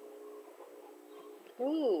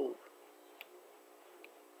 Ooh.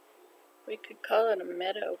 We could call it a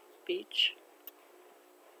meadow beach.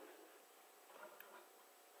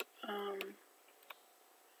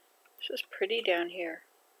 This is pretty down here.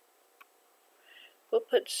 We'll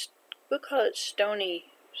call it Stony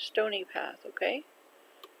Path, okay?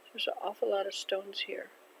 There's an awful lot of stones here.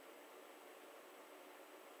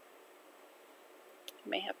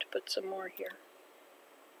 May have to put some more here.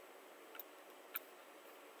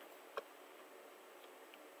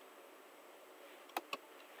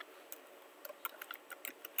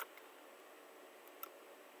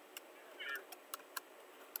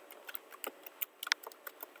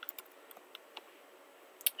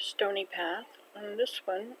 Stony Path, and this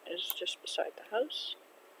one is just beside the house.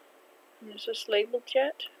 And is this labeled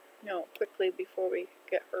yet? No, quickly before we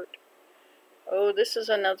get hurt. Oh, this is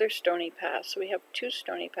another stony path, so we have 2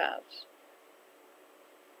 stony paths.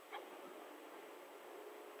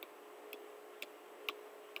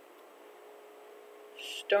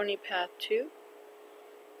 Stony Path 2?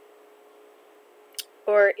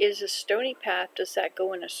 Or is a stony path, does that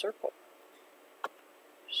go in a circle?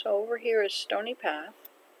 So over here is Stony Path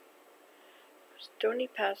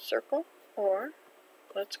circle, or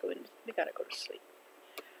let's go in, we gotta go to sleep.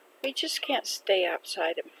 We just can't stay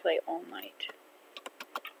outside and play all night.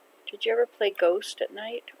 Did you ever play Ghost at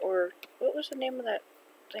night? Or what was the name of that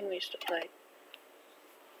thing we used to play?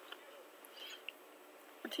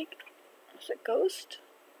 I think, was it Ghost?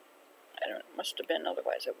 I don't know, it must have been,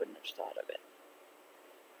 otherwise I wouldn't have thought of it.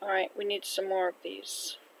 Alright, we need some more of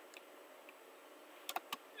these.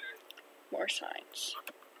 More signs.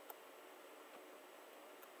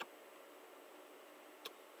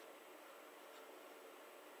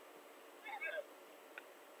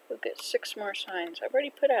 We'll get 6 more signs. I've already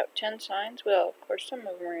put out 10 signs. Well, of course, some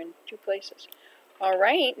of them are in 2 places.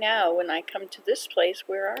 Alright, now when I come to this place,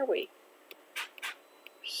 where are we?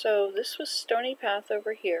 So this was Stony Path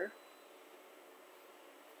over here.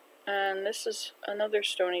 And this is another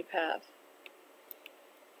stony path.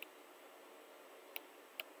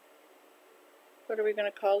 What are we going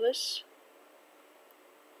to call this?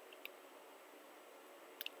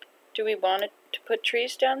 Do we want it to put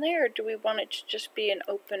trees down there, or do we want it to just be an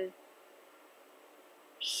open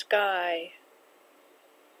sky?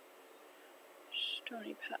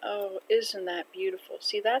 Oh, isn't that beautiful?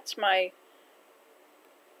 See, that's my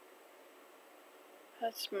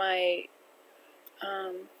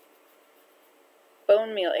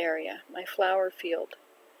bone meal area, my flower field.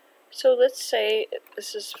 So let's say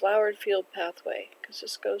this is flowered field pathway, because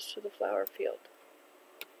this goes to the flower field.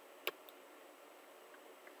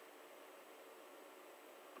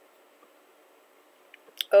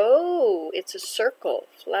 Oh, it's a circle,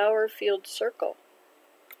 flower field circle.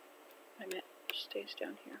 I meant it stays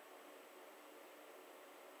down here.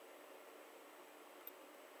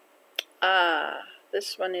 Ah,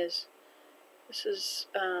 this is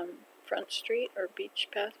Front Street or Beach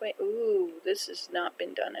Pathway. Ooh, this has not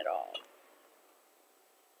been done at all.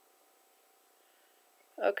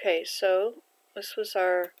 Okay, so this was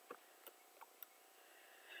our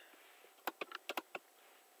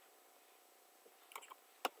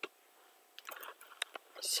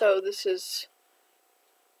this is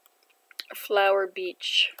Flower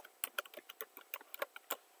Beach.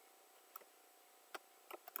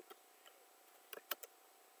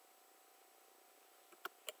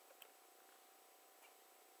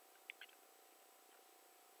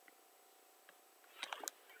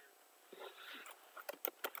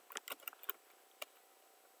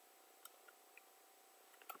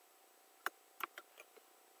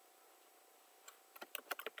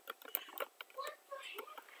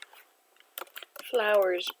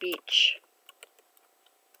 Flowers Beach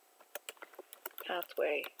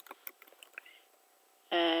Pathway.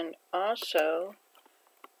 And also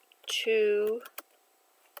to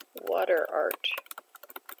water art.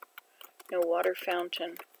 No, water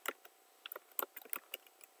fountain.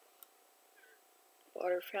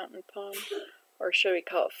 Water fountain pond. Or should we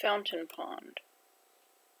call it fountain pond?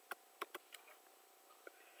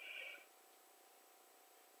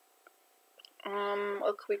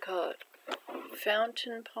 What could we call it?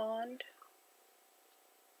 Fountain pond?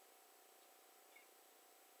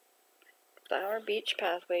 Flower Beach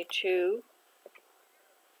Pathway to,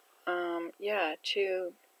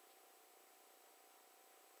 to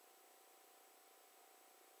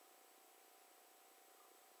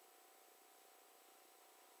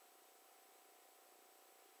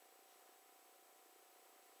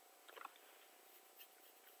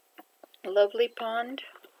Lovely Pond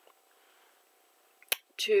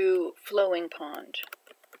to Flowing Pond.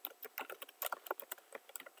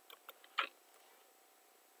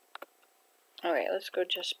 Alright, let's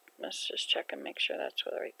just check and make sure that's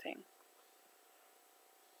the right thing.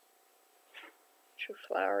 To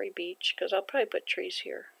Flowery Beach, because I'll probably put trees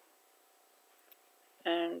here.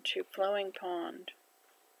 And to Flowing Pond.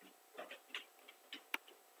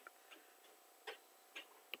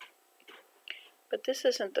 But this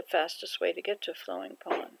isn't the fastest way to get to Flowing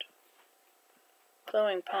Pond.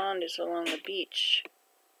 Flowing Pond is along the beach.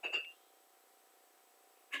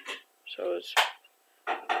 So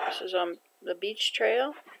this is on the beach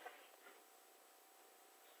trail.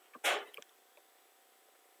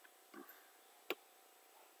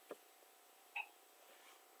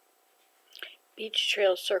 Beach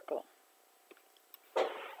Trail Circle.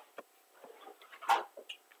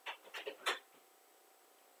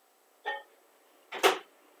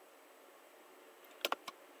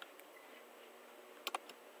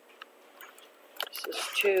 This is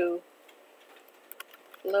to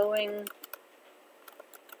Flowing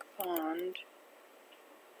Pond,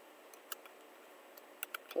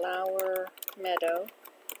 Flower Meadow,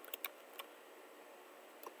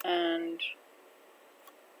 and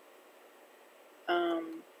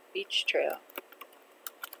Beach Trail.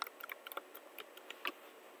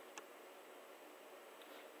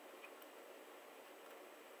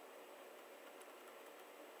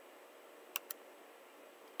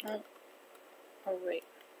 Oh wait.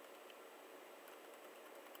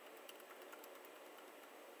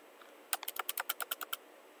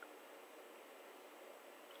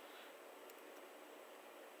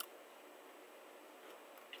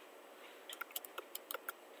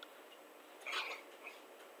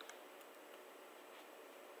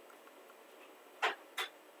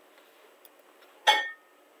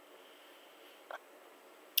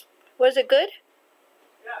 Was it good?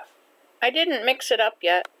 Yeah. I didn't mix it up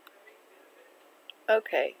yet.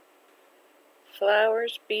 Okay.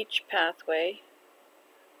 Flowers Beach Pathway.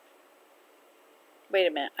 Wait a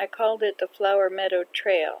minute, I called it the Flower Meadow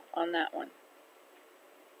Trail on that one.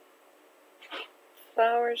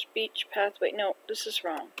 Flowers Beach Pathway. No, this is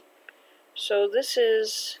wrong. So this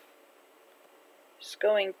is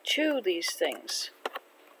going to these things.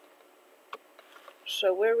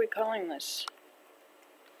 So what are we calling this?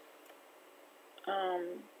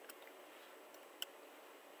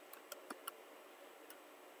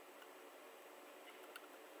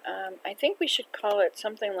 I think we should call it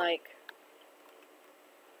something like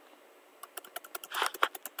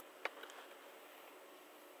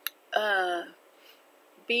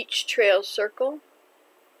Beach Trail Circle.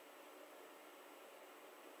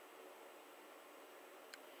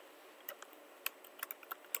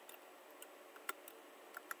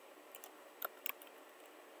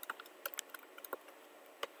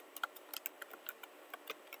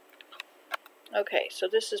 Okay, so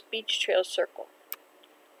this is Beach Trail Circle.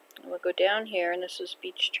 And we'll go down here, and this is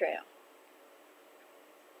Beach Trail.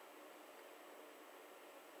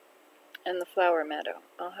 And the flower meadow.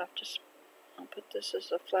 I'll put this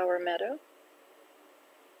as a flower meadow.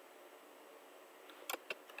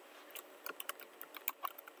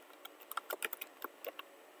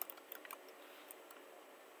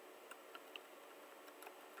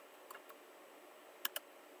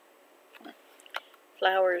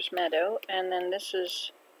 Flowers meadow, and then this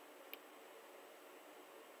is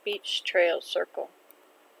Beach Trail Circle.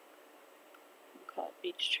 We'll call it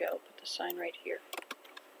Beach Trail, put the sign right here.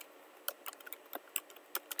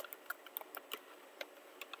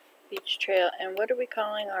 Beach Trail, and what are we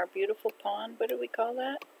calling our beautiful pond? What do we call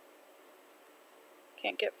that?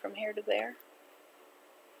 Can't get from here to there.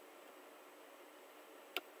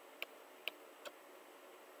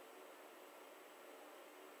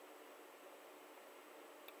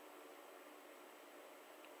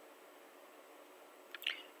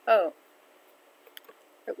 Oh,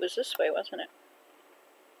 it was this way, wasn't it?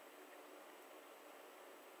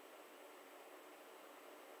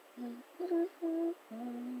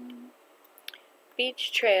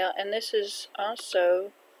 Beach Trail, and this is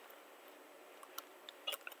also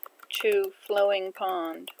to Flowing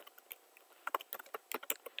Pond.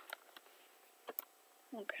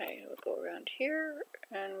 Okay, we'll go around here,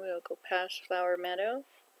 and we'll go past Flower Meadow.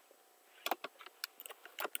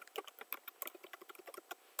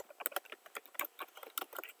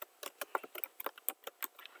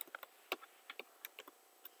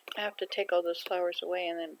 I have to take all those flowers away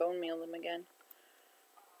and then bone meal them again.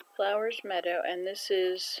 Flowers Meadow, and this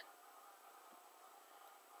is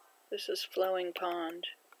Flowing Pond.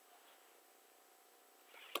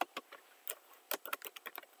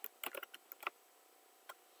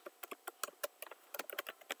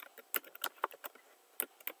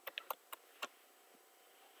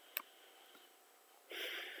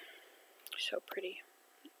 So pretty.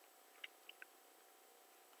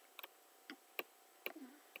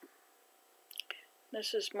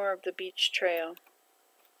 This is more of the beach trail.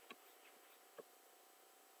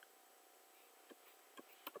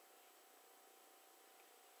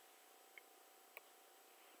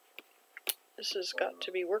 This has got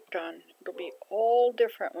to be worked on. It'll be all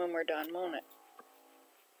different when we're done, won't it?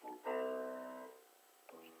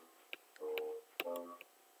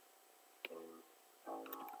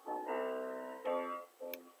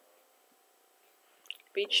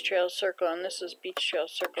 Beach Trail Circle, and this is Beach Trail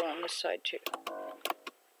Circle on this side too.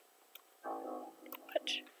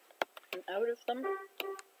 What? I'm out of them?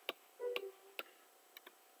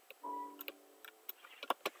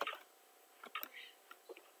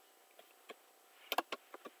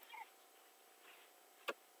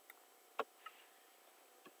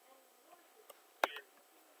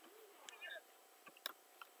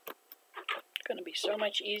 It's going to be so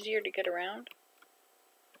much easier to get around.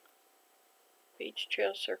 Beach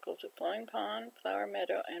Trail Circle to Flowing Pond, Flower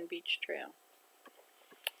Meadow, and Beach Trail.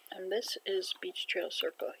 And this is Beach Trail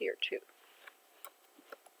Circle here too.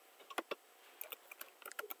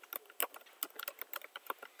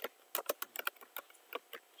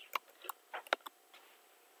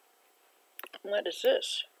 What is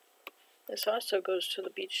this? This also goes to the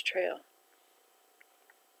beach trail.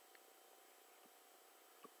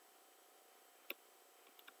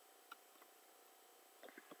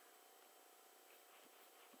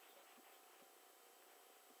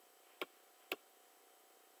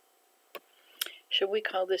 Should we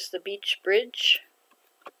call this the beach bridge?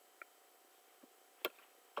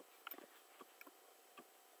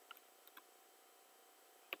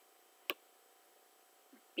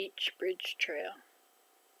 Beach Bridge Trail.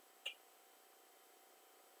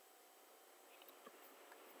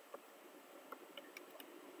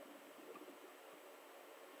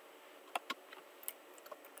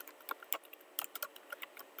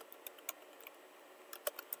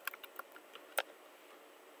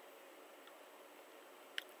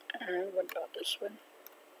 And what about this one?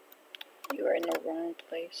 You are in the wrong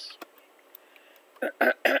place.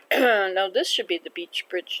 No, this should be the Beach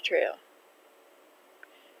Bridge Trail.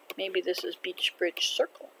 Maybe this is Beach Bridge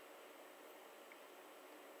Circle.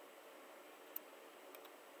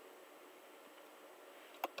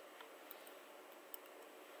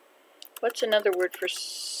 What's another word for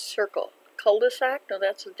circle? Cul-de-sac? No,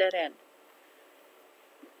 that's a dead end.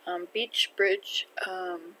 Beach, bridge,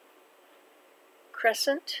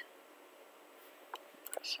 crescent.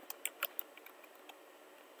 Crescent.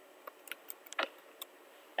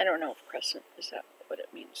 I don't know if crescent, is that what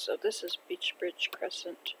it means? So this is beach, bridge,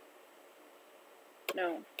 crescent.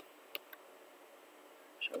 No.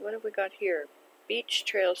 So what have we got here? Beach,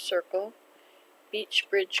 trail, circle, beach,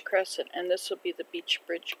 bridge, crescent, and this will be the beach,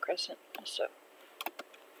 bridge, crescent also.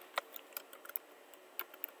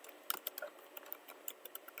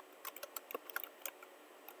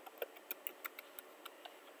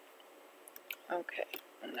 Okay,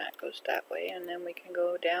 and that goes that way, and then we can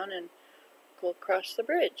go down and go across the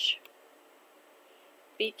bridge.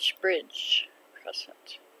 Beach, bridge,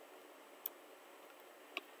 crescent.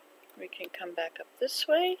 We can come back up this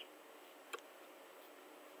way,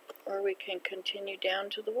 or we can continue down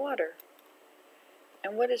to the water.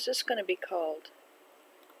 And what is this going to be called?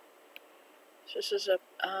 So this is a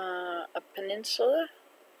peninsula.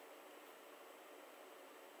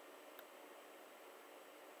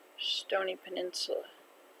 Stony Peninsula.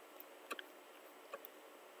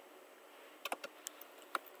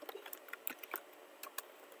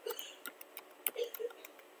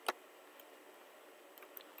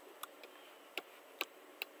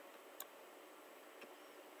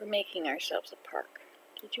 We're making ourselves a park.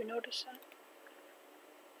 Did you notice that?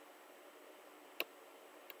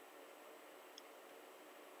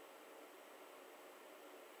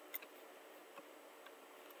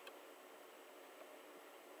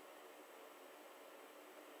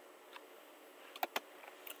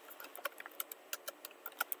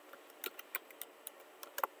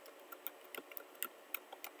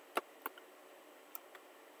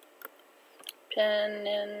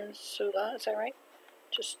 Peninsula, is that right?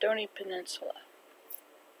 Just Stony Peninsula.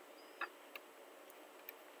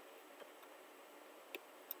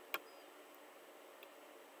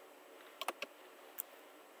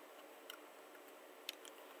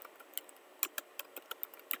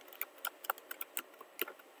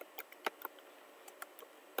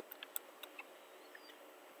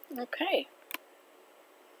 Okay.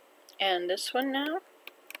 And this one now?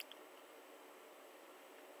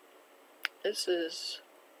 This is,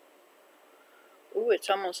 ooh, it's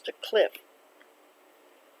almost a cliff.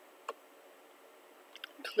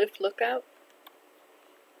 Cliff lookout.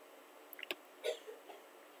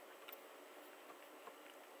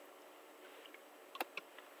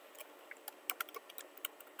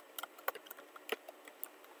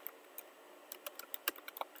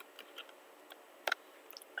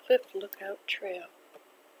 Cliff Lookout Trail.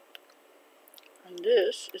 And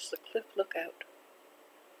this is the Cliff Lookout.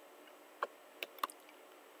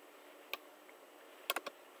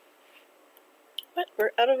 What?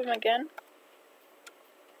 We're out of them again?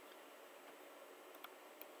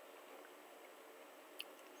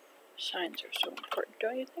 Signs are so important,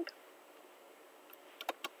 don't you think?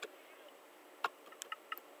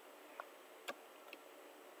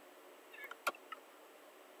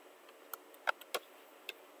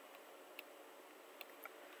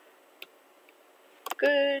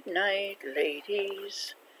 Good night,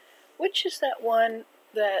 ladies. Which is that one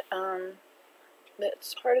that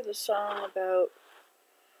that's part of the song about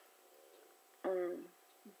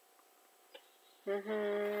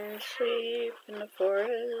sleep in the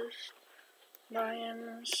forest,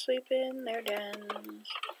 lions sleep in their dens.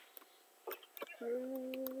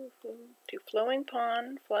 To Flowing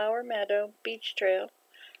Pond, Flower Meadow, Beach Trail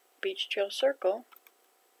Circle,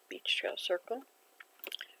 Beach Trail Circle.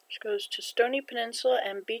 This goes to Stony Peninsula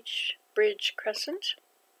and Beach Bridge Crescent.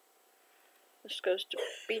 This goes to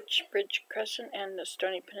Beach Bridge Crescent and the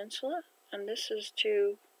Stony Peninsula. And this is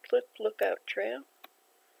to Cliff Lookout Trail.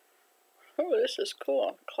 Oh, this is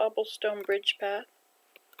cool. Cobblestone Bridge Path.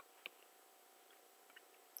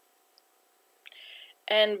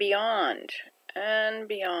 And beyond. And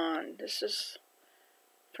beyond. This is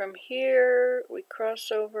from here we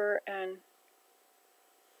cross over and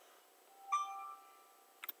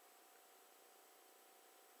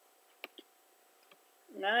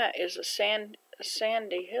that is a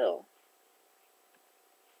sandy hill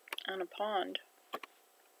on a pond.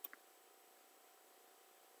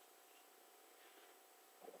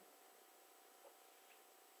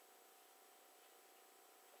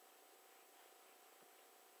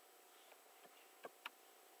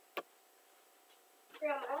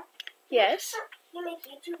 Grandma? Yes, You make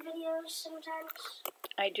YouTube videos sometimes?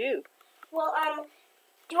 I do. Well,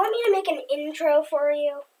 do you want me to make an intro for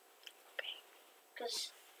you?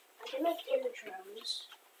 Because I can make intros.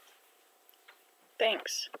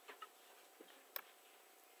 Thanks.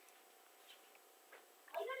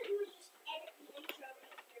 All you gotta do is just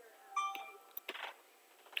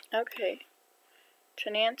Okay.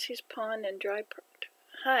 To Nancy's Pond and Dry Pond.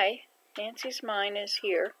 Hi, Nancy's Mine is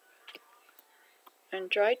here. And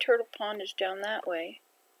Dry Turtle Pond is down that way.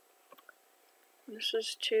 This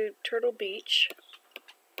is to Turtle Beach.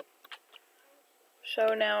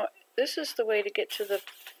 So now, this is the way to get to the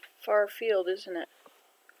far field, isn't it?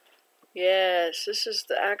 Yes, this is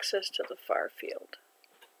the access to the far field.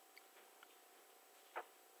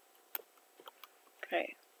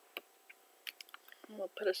 Okay.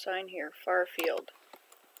 We'll put a sign here, far field.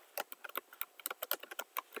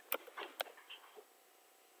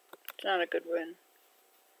 It's not a good one,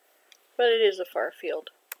 but it is a far field.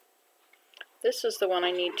 This is the one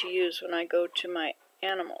I need to use when I go to my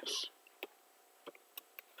animals.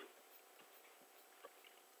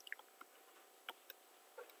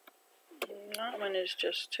 That one is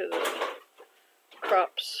just to the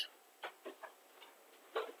crops.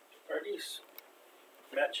 Are these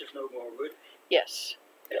matches no more good? Yes,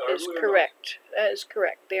 They that are is good or correct. That is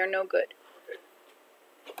correct. They are no good.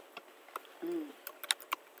 Okay.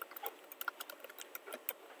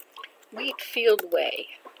 Wheatfield Way.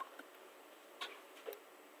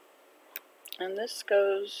 And this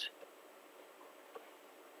goes,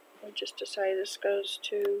 we just decided this goes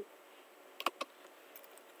to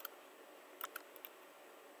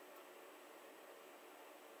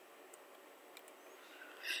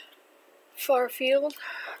Farfield.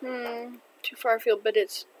 To Farfield, but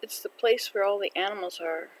it's the place where all the animals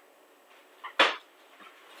are.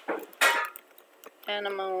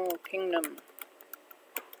 Animal Kingdom.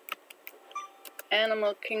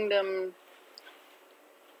 Animal Kingdom,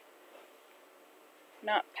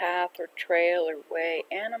 not path or trail or way.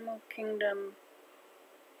 Animal Kingdom.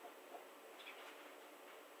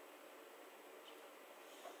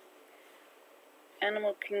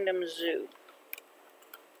 Animal Kingdom Zoo.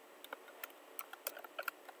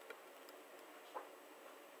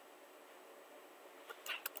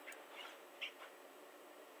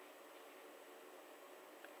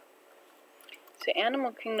 It's the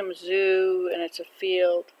Animal Kingdom Zoo, and it's a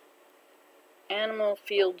field. Animal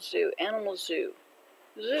Field Zoo. Animal Zoo.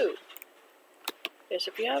 Zoo. Yes,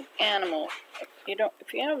 if you have animal, you don't.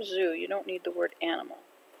 If you have zoo, you don't need the word animal.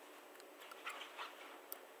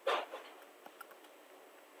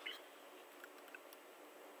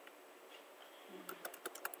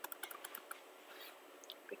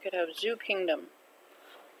 We could have Zoo Kingdom.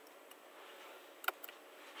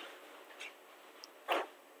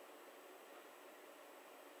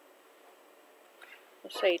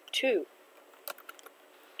 We'll say to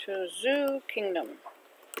Zoo Kingdom.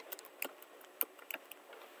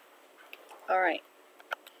 Alright.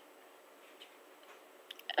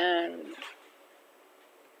 And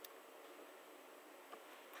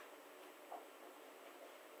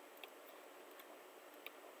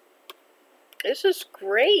this is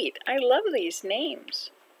great. I love these names.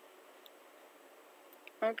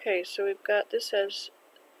 Okay, so we've got this as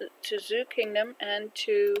to Zoo Kingdom and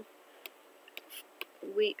to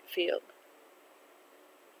Wheatfield.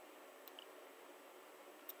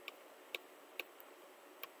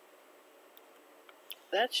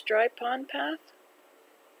 That's Dry Pond Path?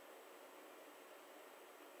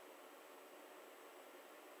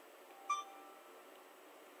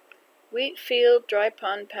 Wheatfield, Dry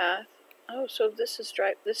Pond Path. Oh, so this is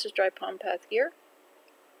Dry Pond Path here?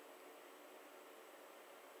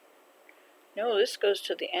 No, this goes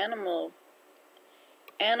to the Animal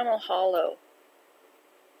Hollow.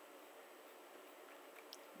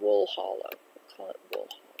 Wool Hollow. We'll call it Wool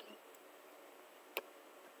Hollow.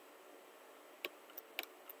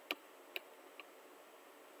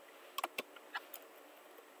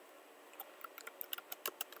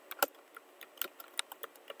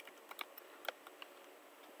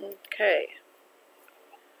 Okay.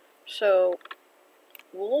 So,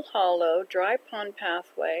 Wool Hollow, Dry Pond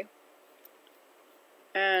Pathway,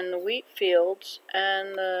 and the wheat fields,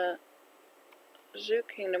 and the Zoo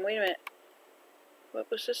Kingdom. Wait a minute. What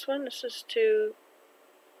was this one? This is to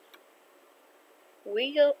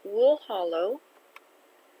Wool Hollow,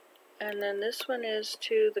 and then this one is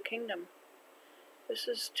to the Kingdom. This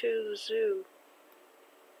is to the Zoo.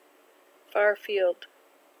 Far Field.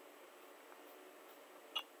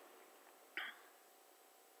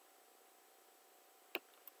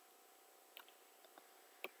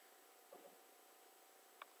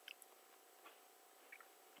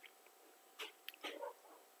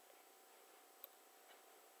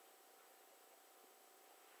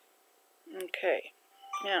 Okay,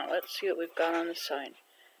 now let's see what we've got on the sign.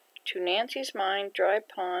 To Nancy's Mine, Dry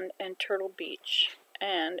Pond, and Turtle Beach.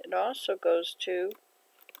 And it also goes to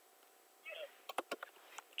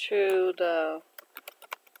the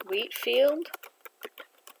wheat field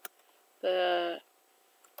the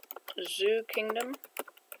Zoo Kingdom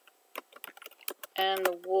and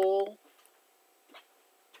the Wool.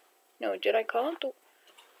 No, did I call it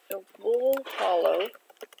the Wool Hollow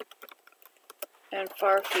and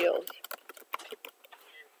Farfield?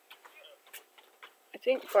 I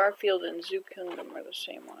think Farfield and Zoo Kingdom are the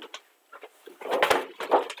same one.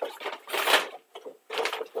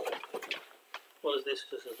 What is this?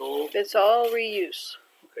 This is all? It's all reuse.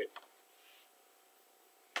 Okay.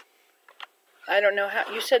 I don't know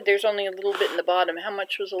how. You said there's only a little bit in the bottom. How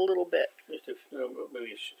much was a little bit? Just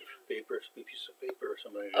maybe a sheet of paper, a piece of paper or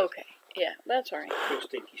something like that. Okay. Yeah, that's all right. No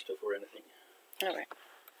stinky stuff or anything. All right.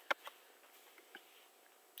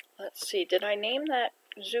 Let's see. Did I name that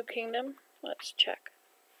Zoo Kingdom? Let's check.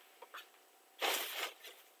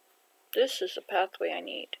 This is the pathway I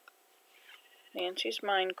need. Nancy's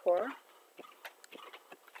Mine Core.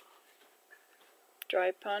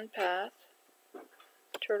 Dry Pond Path.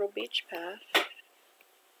 Turtle Beach Path.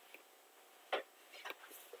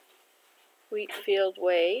 Wheatfield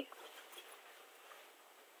Way.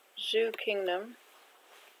 Zoo Kingdom.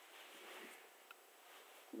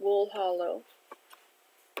 Wool Hollow.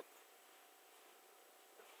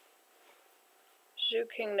 Zoo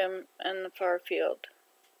Kingdom and the Farfield.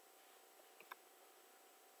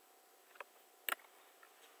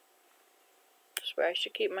 That's where I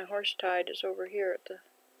should keep my horse tied, is over here at the...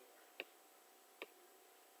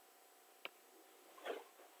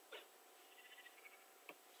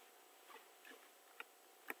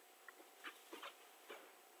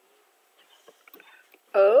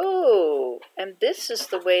 Oh, and this is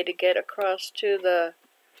the way to get across to the...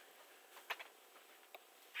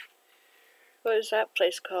 What is that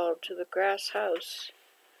place called? To the grass house.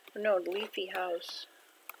 No, leafy house.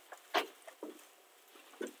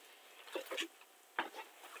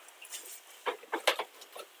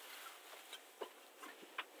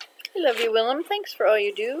 I love you, Willem. Thanks for all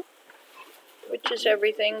you do. Which is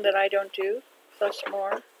everything that I don't do, plus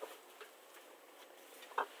more.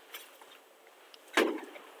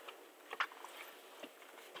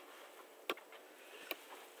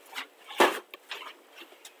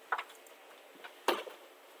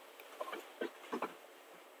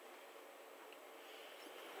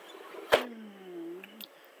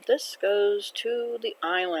 This goes to the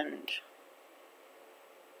island.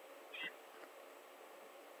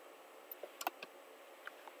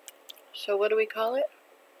 So what do we call it?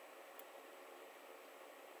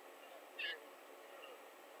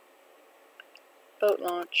 Boat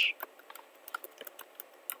launch.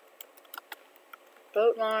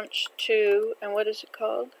 Boat launch to, and what is it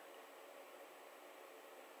called?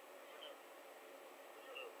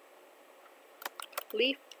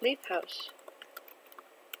 Leaf house.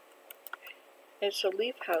 It's a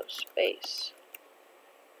leaf house base.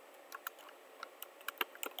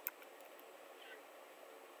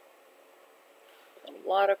 A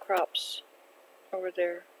lot of crops over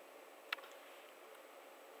there.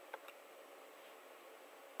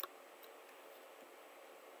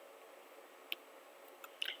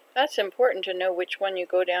 That's important to know which one you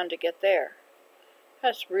go down to get there.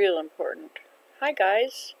 That's real important. Hi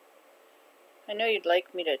guys. I know you'd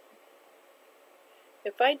like me to...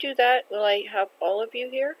 If I do that, will I have all of you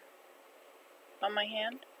here on my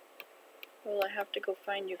hand? Or will I have to go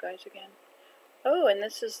find you guys again? Oh, and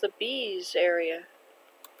this is the bees area.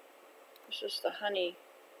 This is the honey.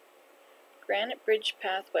 Granite Bridge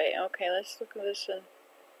Pathway. Okay, let's look at this and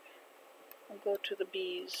we'll go to the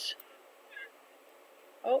bees.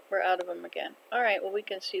 Oh, we're out of them again. Alright, well we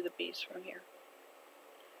can see the bees from here.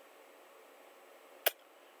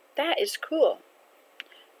 That is cool.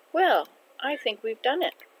 Well, I think we've done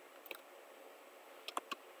it.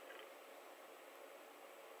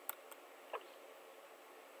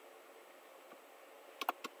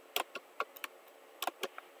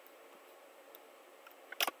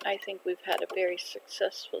 I think we've had a very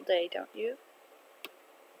successful day, don't you?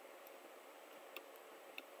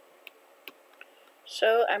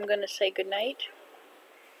 So I'm going to say goodnight.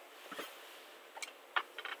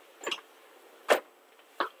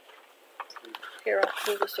 Here, I'll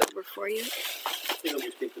pull this over for you. You'll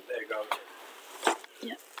just take the bag out.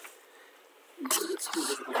 Yeah.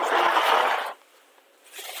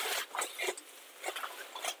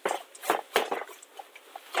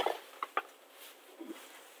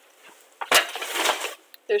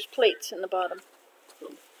 There's plates in the bottom.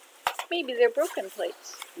 Maybe they're broken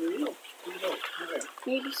plates. Maybe no.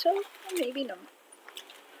 Maybe so, or maybe not.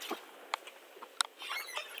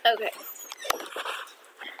 Okay.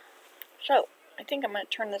 So, I think I'm going to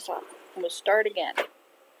turn this off and we'll start again.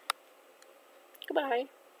 Goodbye.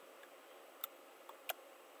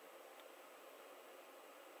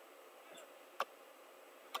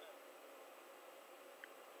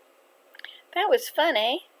 That was fun,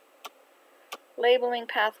 eh? Labeling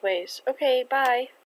pathways. Okay, bye.